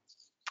can.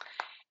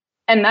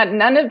 And that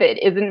none of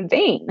it is in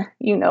vain,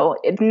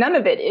 none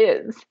of it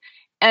is.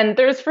 And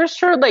there's for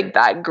sure like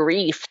that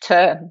grief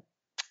to,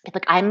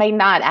 like, I might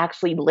not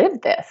actually live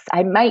this.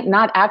 I might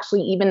not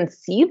actually even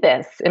see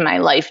this in my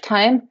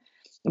lifetime.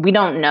 We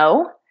don't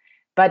know,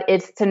 but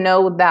it's to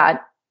know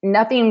that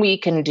nothing we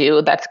can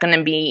do that's going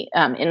to be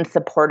in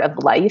support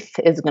of life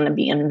is going to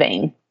be in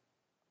vain.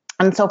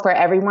 And so for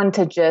everyone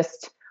to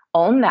just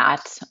own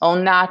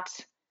that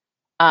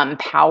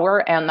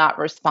power and that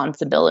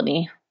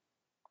responsibility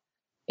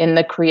in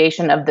the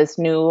creation of this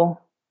new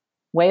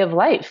way of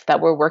life that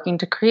we're working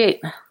to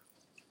create.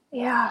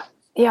 Yeah.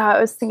 Yeah,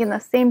 I was thinking the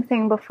same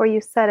thing before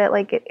you said it.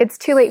 Like, it's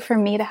too late for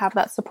me to have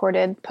that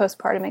supported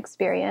postpartum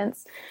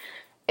experience.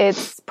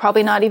 It's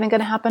probably not even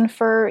going to happen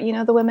for,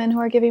 the women who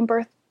are giving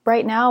birth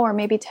right now or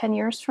maybe 10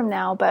 years from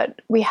now.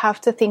 But we have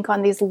to think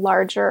on these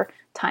larger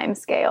time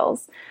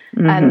scales.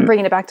 Mm-hmm. And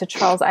bringing it back to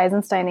Charles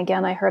Eisenstein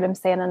again, I heard him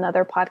say in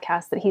another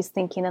podcast that he's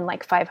thinking in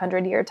like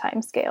 500-year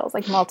time scales,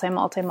 like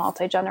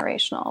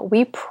multi-generational.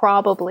 We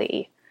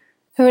probably...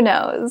 Who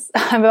knows?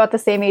 I'm about the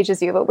same age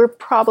as you, but we're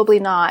probably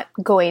not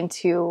going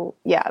to,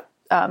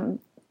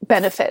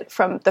 benefit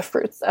from the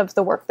fruits of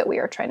the work that we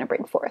are trying to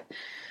bring forth.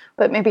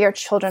 But maybe our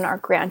children, our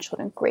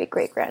grandchildren,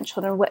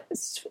 great-great-grandchildren,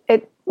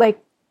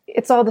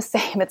 it's all the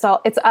same. It's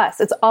us.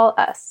 It's all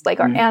us. Like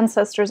our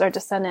ancestors, our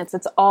descendants,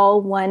 it's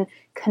all one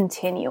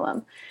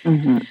continuum.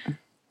 Mm-hmm.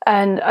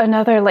 And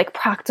another like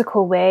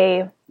practical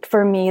way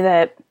for me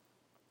that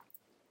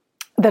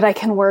I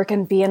can work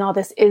and be in all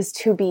this is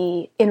to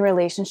be in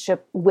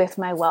relationship with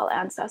my well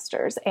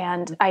ancestors.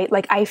 And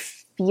I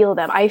feel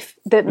them.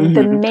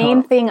 The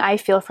main thing I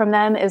feel from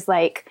them is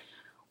like,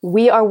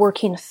 we are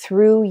working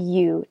through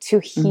you to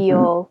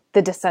heal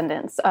the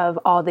descendants of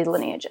all the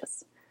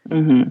lineages.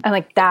 Mm-hmm. And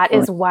like, that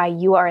is why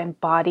you are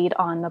embodied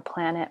on the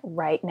planet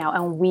right now.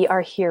 And we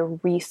are here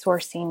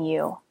resourcing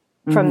you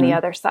from the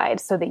other side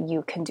so that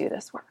you can do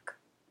this work.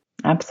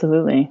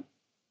 Absolutely.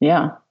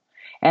 Yeah.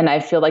 And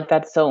I feel like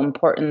that's so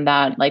important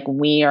that like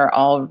we are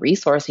all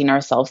resourcing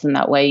ourselves in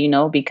that way,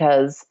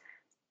 because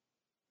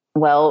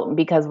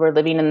we're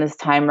living in this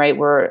time, right,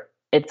 where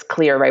it's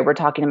clear, right? We're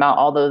talking about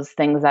all those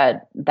things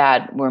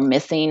that we're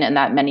missing and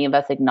that many of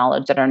us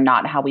acknowledge that are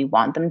not how we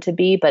want them to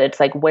be. But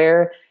it's like,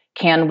 where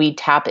can we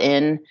tap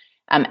in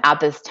at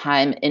this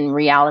time in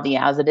reality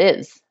as it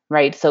is,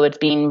 right? So it's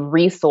being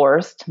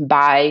resourced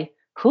by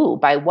who,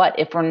 by what?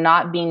 If we're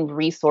not being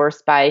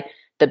resourced by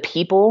the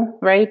people,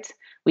 right?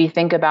 I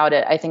think about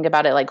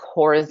it like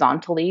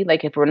horizontally,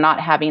 like if we're not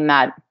having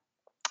that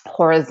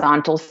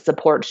horizontal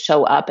support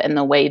show up in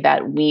the way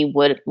that we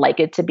would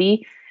like it to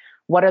be,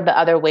 what are the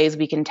other ways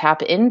we can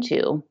tap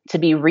into to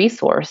be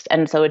resourced?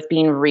 And so it's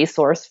being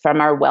resourced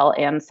from our well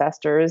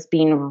ancestors,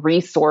 being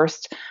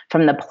resourced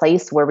from the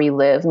place where we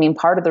live. I mean,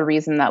 part of the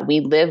reason that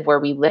we live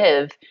where we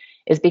live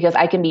is because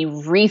I can be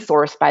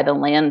resourced by the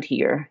land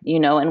here,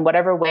 in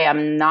whatever way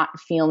I'm not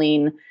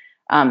feeling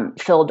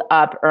filled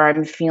up, or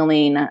I'm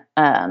feeling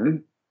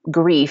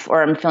grief,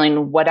 or I'm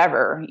feeling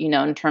whatever,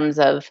 in terms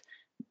of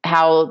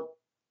how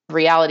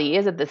reality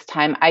is at this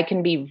time, I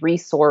can be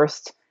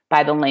resourced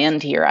by the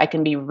land here. I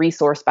can be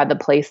resourced by the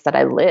place that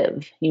I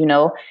live,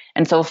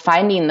 and so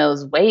finding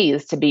those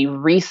ways to be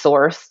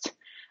resourced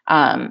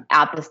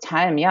at this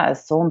time,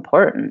 is so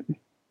important.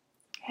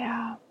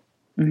 Yeah.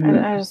 Mm-hmm. And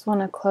I just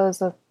want to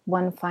close with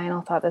one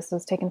final thought. This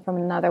was taken from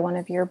another one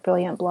of your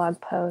brilliant blog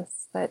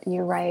posts that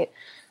you write.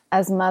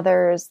 As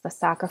mothers, the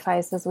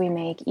sacrifices we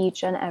make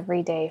each and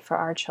every day for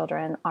our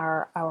children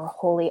are our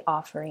holy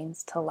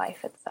offerings to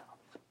life itself.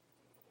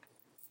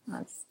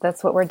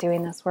 That's what we're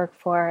doing this work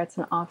for. It's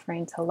an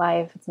offering to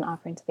life. It's an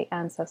offering to the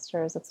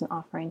ancestors. It's an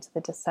offering to the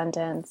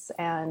descendants.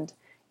 And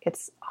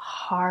it's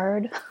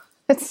hard.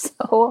 It's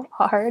so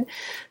hard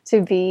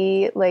to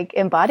be like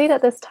embodied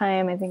at this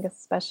time. I think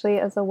especially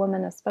as a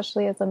woman,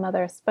 especially as a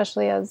mother,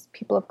 especially as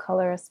people of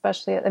color, it's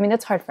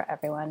hard for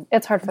everyone.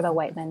 It's hard for the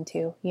white men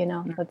too,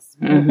 it's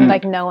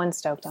like no one's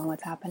stoked on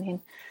what's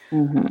happening.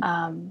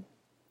 Mm-hmm.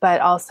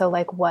 But also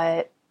like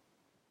what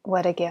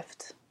a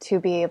gift to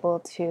be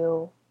able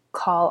to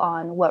call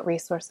on what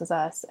resources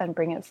us and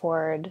bring it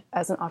forward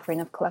as an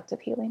offering of collective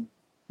healing.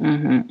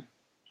 Mm-hmm.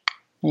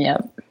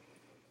 Yep.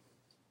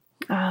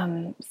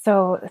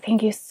 So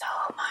thank you so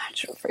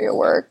much for your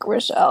work,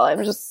 Rachelle.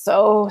 I'm just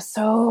so,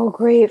 so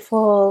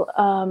grateful.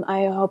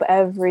 I hope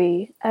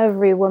every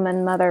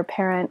woman, mother,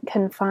 parent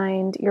can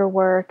find your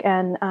work,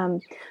 and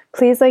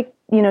please take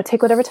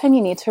whatever time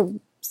you need to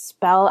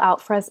spell out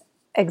for us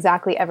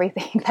exactly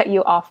everything that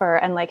you offer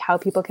and like how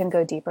people can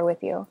go deeper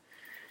with you.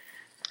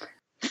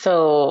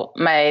 So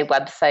my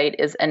website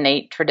is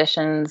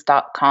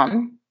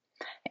innatetraditions.com,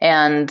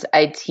 and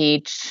I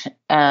teach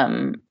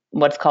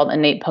what's called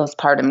innate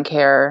postpartum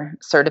care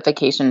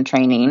certification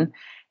training.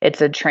 It's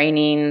a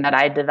training that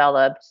I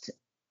developed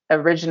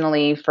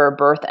originally for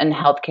birth and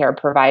healthcare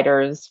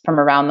providers from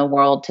around the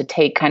world to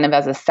take kind of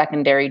as a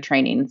secondary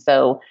training.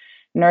 So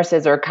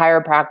nurses or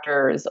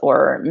chiropractors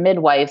or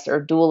midwives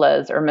or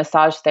doulas or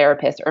massage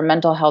therapists or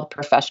mental health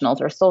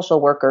professionals or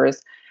social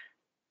workers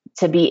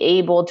to be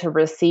able to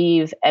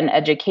receive an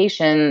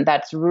education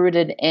that's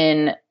rooted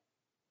in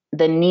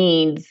the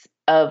needs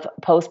of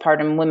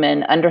postpartum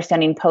women,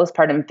 understanding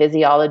postpartum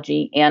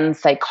physiology and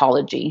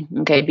psychology.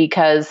 Okay.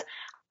 Because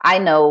I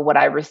know what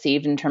I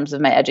received in terms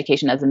of my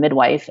education as a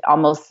midwife,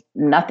 almost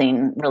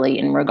nothing really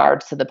in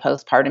regards to the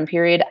postpartum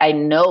period. I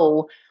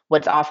know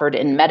what's offered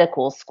in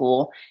medical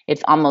school.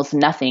 It's almost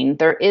nothing.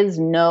 There is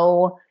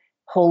no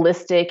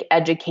holistic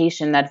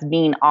education that's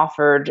being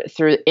offered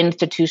through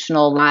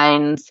institutional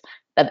lines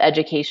of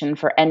education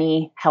for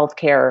any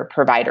healthcare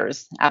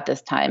providers at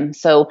this time.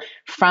 So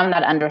from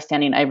that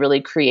understanding, I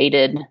really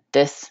created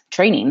this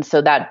training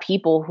so that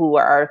people who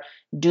are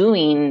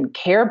doing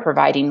care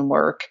providing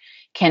work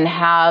can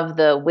have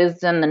the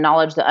wisdom, the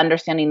knowledge, the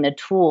understanding, the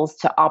tools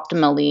to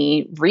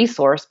optimally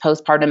resource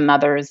postpartum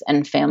mothers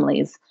and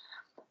families.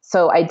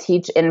 So I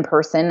teach in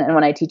person. And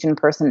when I teach in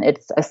person,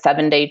 it's a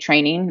 7-day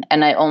training.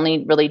 And I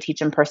only really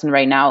teach in person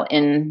right now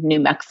in New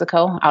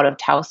Mexico, out of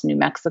Taos, New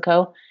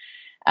Mexico.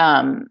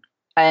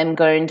 I'm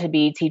going to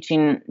be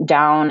teaching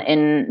down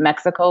in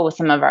Mexico with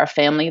some of our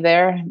family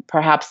there,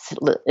 perhaps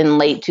in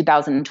late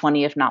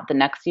 2020, if not the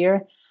next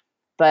year.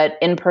 But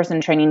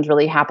in-person trainings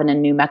really happen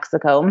in New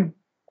Mexico.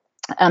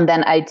 And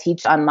then I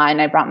teach online.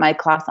 I brought my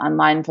class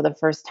online for the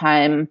first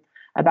time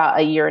about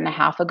a year and a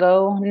half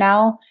ago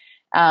now.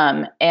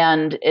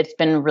 And it's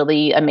been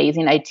really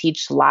amazing. I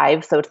teach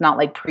live, so it's not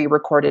like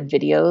pre-recorded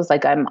videos.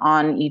 Like I'm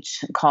on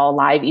each call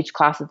live. Each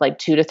class is like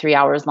 2 to 3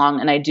 hours long,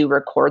 and I do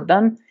record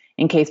them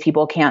in case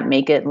people can't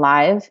make it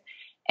live.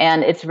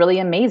 And it's really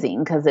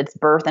amazing because it's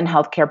birth and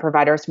healthcare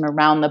providers from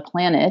around the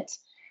planet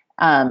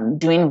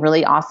doing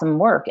really awesome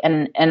work.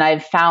 And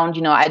I've found,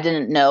 I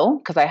didn't know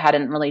because I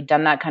hadn't really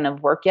done that kind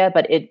of work yet,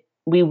 but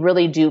we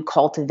really do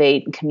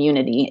cultivate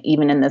community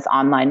even in this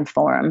online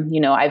forum.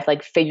 I've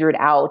like figured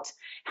out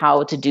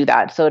how to do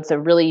that. So it's a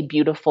really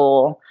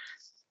beautiful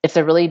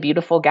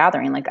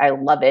gathering. Like I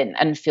love it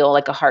and feel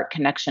like a heart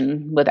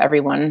connection with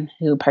everyone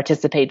who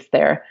participates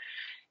there.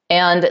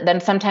 And then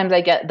sometimes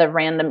I get the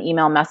random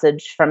email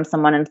message from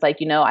someone and it's like,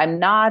 I'm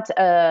not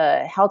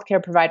a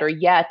healthcare provider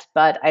yet,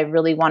 but I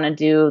really want to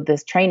do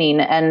this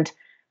training. And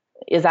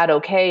is that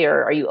okay?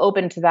 Or are you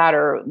open to that?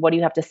 Or what do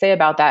you have to say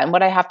about that? And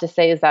what I have to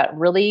say is that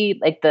really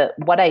like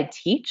what I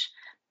teach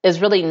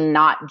is really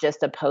not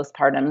just a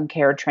postpartum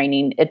care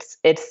training.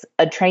 It's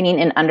a training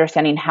in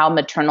understanding how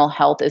maternal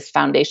health is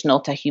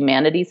foundational to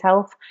humanity's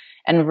health.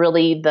 And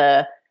really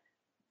the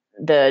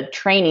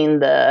training,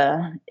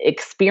 the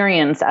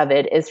experience of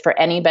it is for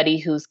anybody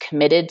who's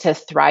committed to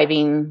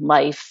thriving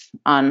life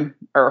on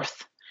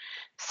Earth.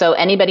 So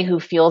anybody who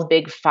feels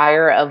big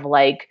fire of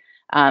like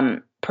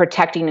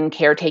protecting and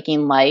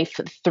caretaking life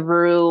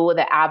through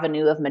the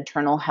avenue of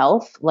maternal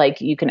health, like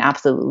you can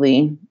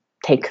absolutely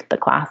take the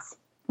class.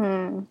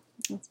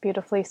 That's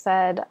beautifully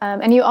said.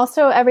 And you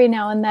also, every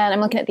now and then, I'm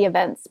looking at the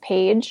events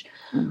page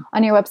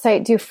on your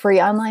website, do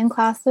free online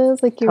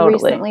classes. Like you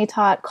recently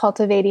taught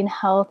cultivating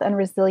health and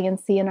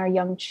resiliency in our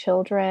young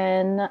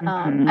children,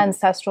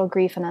 ancestral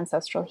grief and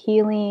ancestral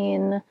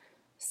healing.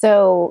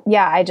 So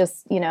yeah, I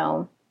just,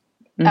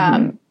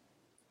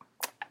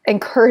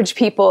 encourage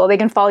people. They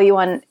can follow you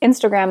on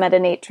Instagram at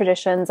Innate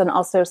Traditions and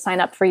also sign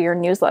up for your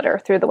newsletter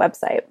through the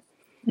website.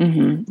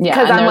 Yeah,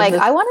 because I'm like,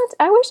 I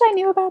wish I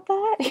knew about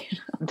that.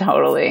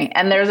 Totally.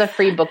 And there's a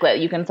free booklet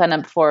you can sign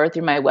up for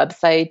through my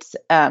website,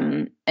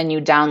 and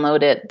you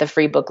download it, the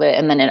free booklet,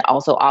 and then it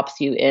also opts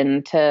you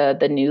into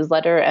the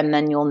newsletter, and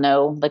then you'll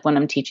know like when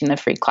I'm teaching the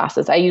free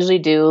classes. I usually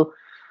do,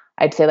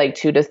 I'd say like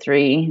 2 to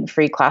 3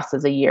 free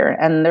classes a year,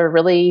 and they're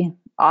really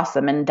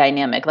awesome and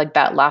dynamic. Like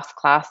that last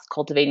class,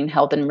 Cultivating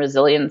Health and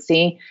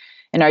Resiliency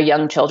in our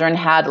young children,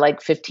 had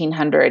like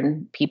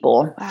 1,500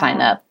 people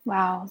sign up.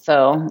 Wow.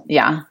 So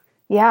yeah.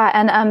 Yeah,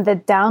 and the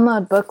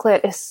download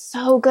booklet is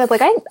so good.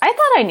 Like I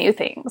thought I knew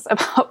things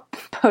about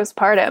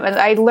postpartum, and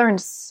I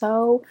learned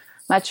so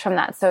much from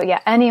that. So yeah,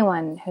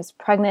 anyone who's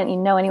pregnant,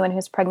 anyone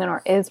who's pregnant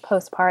or is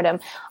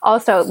postpartum.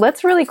 Also,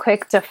 let's really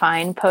quick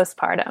define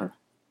postpartum.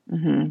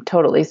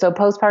 Totally. So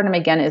postpartum,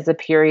 again, is a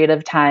period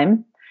of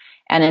time,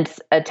 and it's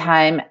a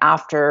time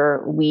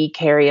after we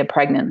carry a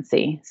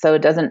pregnancy. So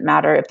it doesn't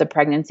matter if the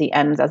pregnancy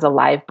ends as a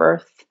live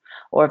birth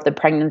or if the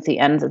pregnancy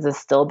ends as a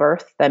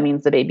stillbirth. That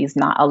means the baby's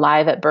not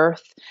alive at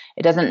birth.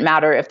 It doesn't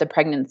matter if the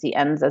pregnancy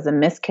ends as a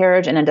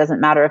miscarriage, and it doesn't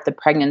matter if the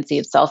pregnancy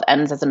itself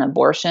ends as an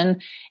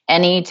abortion.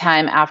 Any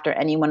time after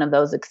any one of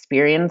those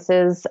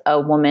experiences, a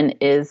woman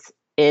is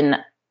in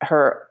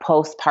her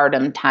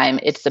postpartum time.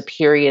 It's a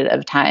period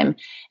of time.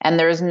 And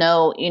there's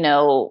no,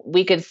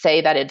 we could say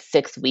that it's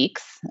 6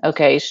 weeks.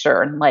 Okay,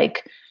 sure.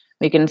 Like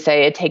we can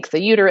say it takes the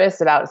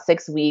uterus about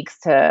 6 weeks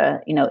to,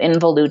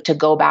 involute to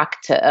go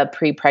back to a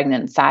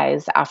pre-pregnant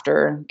size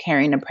after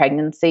carrying a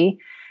pregnancy.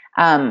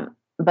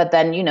 But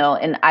then, in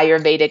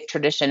Ayurvedic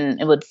tradition,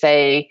 it would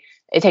say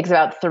it takes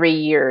about 3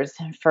 years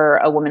for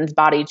a woman's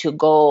body to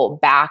go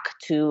back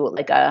to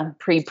like a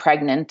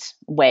pre-pregnant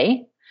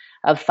way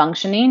of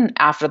functioning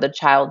after the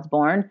child's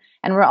born.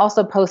 And we're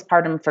also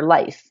postpartum for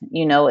life.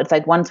 It's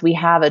like once we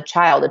have a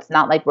child, it's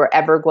not like we're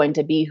ever going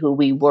to be who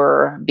we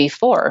were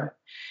before.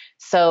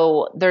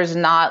 So there's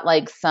not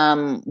like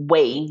some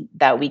way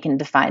that we can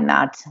define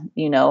that.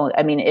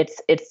 I mean,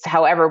 it's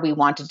however we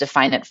want to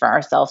define it for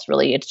ourselves,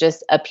 really. It's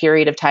just a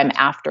period of time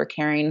after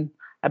carrying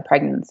a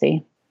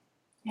pregnancy.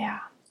 Yeah.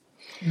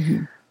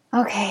 Mm-hmm.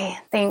 Okay.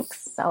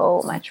 Thanks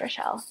so much,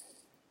 Rachelle.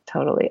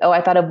 Totally. Oh,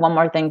 I thought of one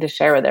more thing to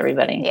share with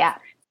everybody. Yeah.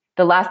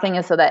 The last thing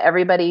is so that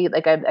everybody,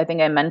 like I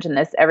think I mentioned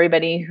this,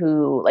 everybody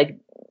who like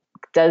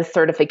does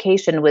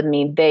certification with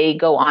me, they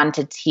go on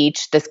to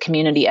teach this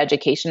community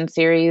education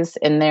series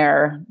in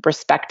their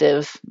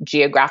respective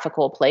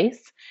geographical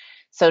place.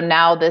 So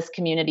now this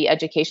community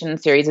education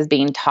series is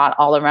being taught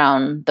all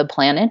around the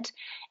planet.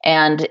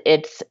 And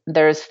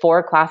there's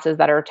 4 classes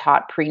that are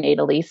taught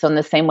prenatally. So in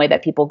the same way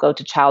that people go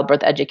to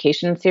childbirth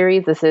education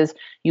series, this is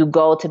you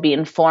go to be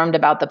informed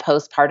about the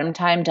postpartum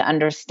time, to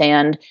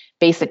understand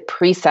basic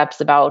precepts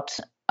about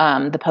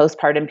the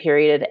postpartum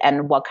period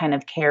and what kind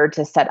of care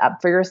to set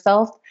up for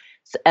yourself.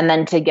 And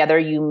then together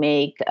you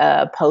make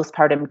a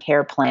postpartum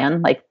care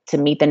plan, like to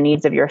meet the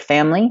needs of your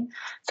family.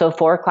 So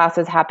 4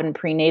 classes happen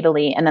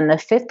prenatally. And then the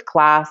 5th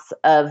class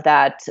of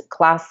that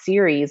class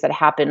series that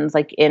happens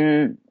like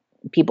in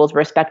people's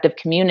respective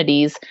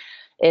communities,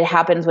 it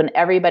happens when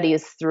everybody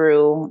is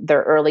through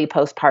their early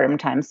postpartum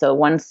time. So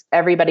once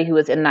everybody who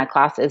is in that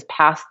class is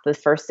past the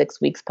first 6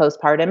 weeks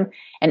postpartum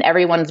and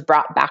everyone's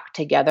brought back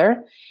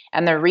together.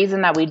 And the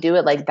reason that we do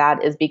it like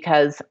that is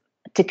because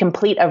to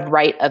complete a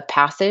rite of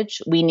passage,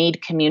 we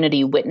need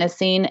community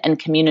witnessing and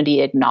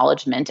community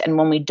acknowledgement. And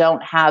when we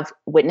don't have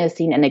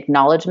witnessing and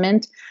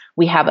acknowledgement,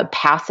 we have a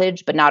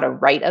passage, but not a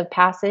rite of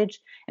passage.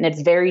 And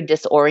it's very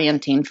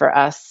disorienting for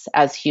us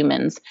as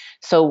humans.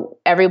 So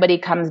everybody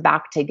comes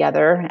back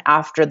together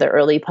after the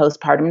early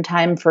postpartum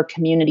time for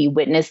community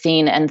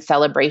witnessing and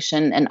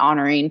celebration and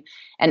honoring.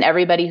 And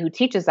everybody who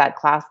teaches that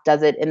class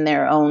does it in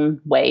their own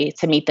way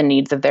to meet the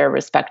needs of their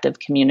respective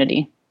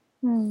community.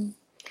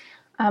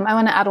 I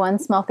want to add one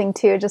small thing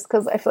too, just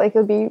because I feel like it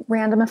would be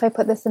random if I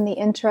put this in the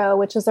intro,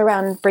 which is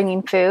around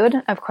bringing food.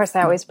 Of course,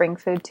 I always bring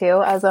food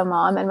too as a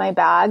mom in my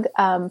bag.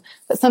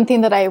 But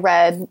something that I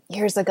read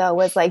years ago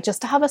was like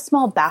just to have a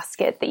small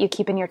basket that you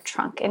keep in your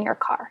trunk in your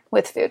car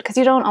with food, because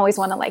you don't always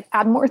want to like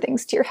add more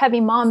things to your heavy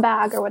mom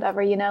bag or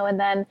whatever, and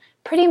then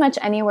pretty much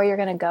anywhere you're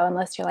going to go,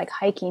 unless you're like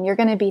hiking, you're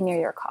going to be near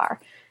your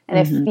car. And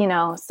if,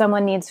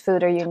 someone needs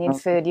food or you need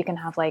food, you can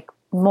have like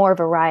more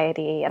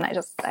variety. And I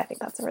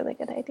think that's a really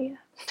good idea.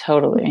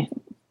 Totally.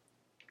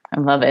 I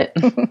love it.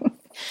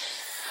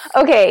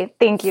 Okay.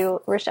 Thank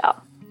you,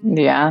 Rachelle.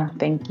 Yeah.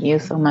 Thank you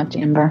so much,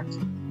 Amber.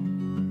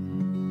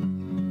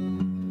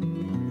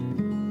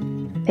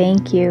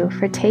 Thank you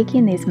for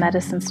taking these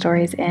medicine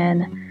stories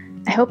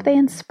in. I hope they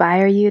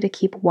inspire you to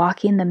keep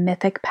walking the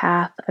mythic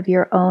path of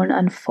your own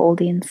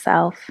unfolding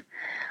self.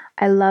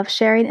 I love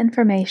sharing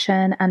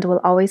information and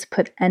will always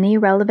put any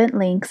relevant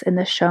links in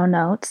the show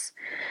notes.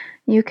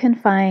 You can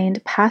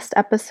find past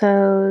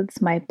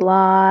episodes, my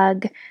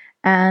blog,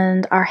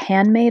 and our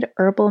handmade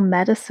herbal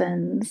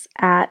medicines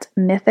at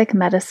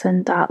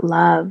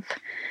mythicmedicine.love.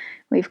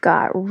 We've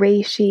got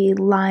reishi,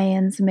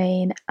 lion's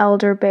mane,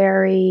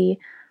 elderberry,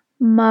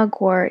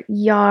 mugwort,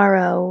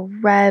 yarrow,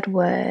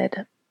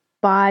 redwood,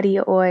 body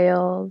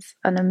oils,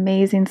 an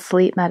amazing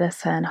sleep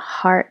medicine,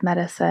 heart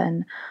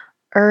medicine,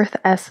 earth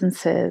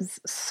essences,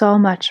 so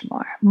much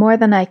more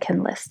than I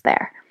can list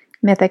there.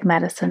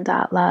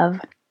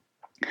 mythicmedicine.love.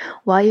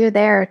 While you're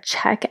there,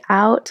 check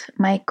out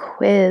my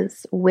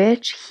quiz,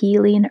 which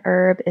healing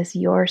herb is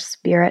your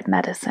spirit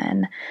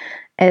medicine?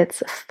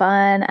 It's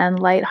fun and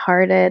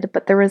lighthearted,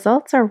 but the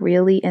results are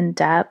really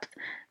in-depth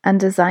and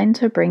designed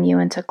to bring you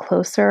into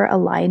closer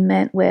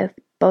alignment with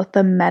both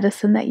the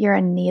medicine that you're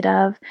in need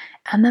of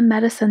and the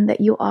medicine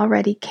that you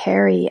already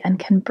carry and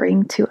can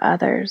bring to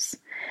others.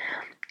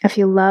 If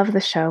you love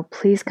the show,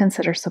 please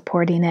consider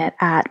supporting it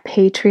at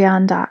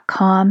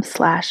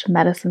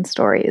patreon.com/medicine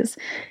stories.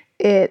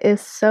 It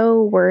is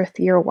so worth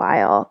your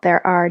while.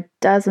 There are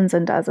dozens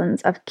and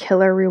dozens of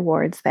killer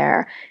rewards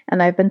there,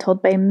 and I've been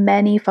told by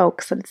many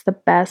folks that it's the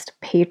best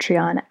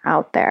Patreon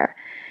out there.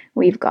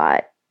 We've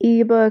got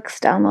ebooks,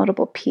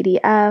 downloadable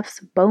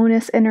PDFs,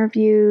 bonus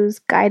interviews,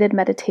 guided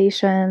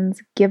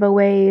meditations,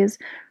 giveaways,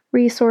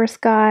 resource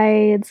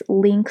guides,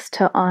 links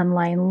to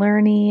online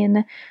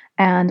learning,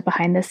 and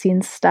behind the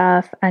scenes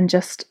stuff, and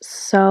just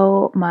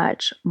so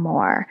much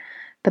more.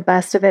 The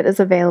best of it is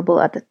available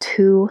at the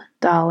 $2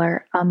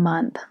 a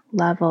month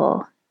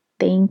level.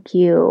 Thank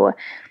you.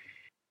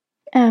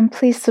 And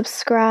please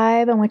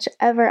subscribe on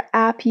whichever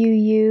app you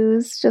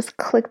use. Just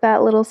click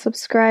that little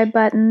subscribe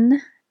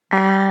button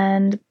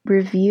and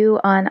review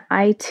on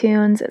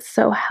iTunes. It's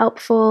so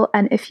helpful.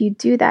 And if you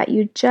do that,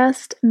 you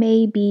just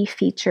may be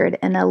featured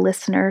in a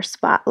listener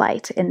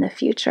spotlight in the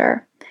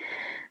future.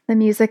 The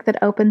music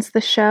that opens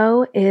the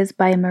show is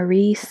by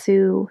Marie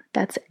Sioux.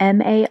 That's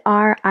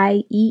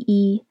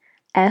MarieSioux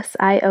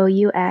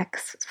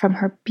from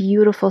her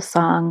beautiful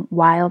song,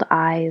 Wild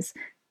Eyes.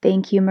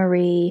 Thank you,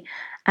 Marie.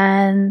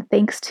 And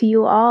thanks to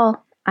you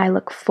all. I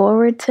look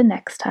forward to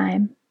next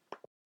time.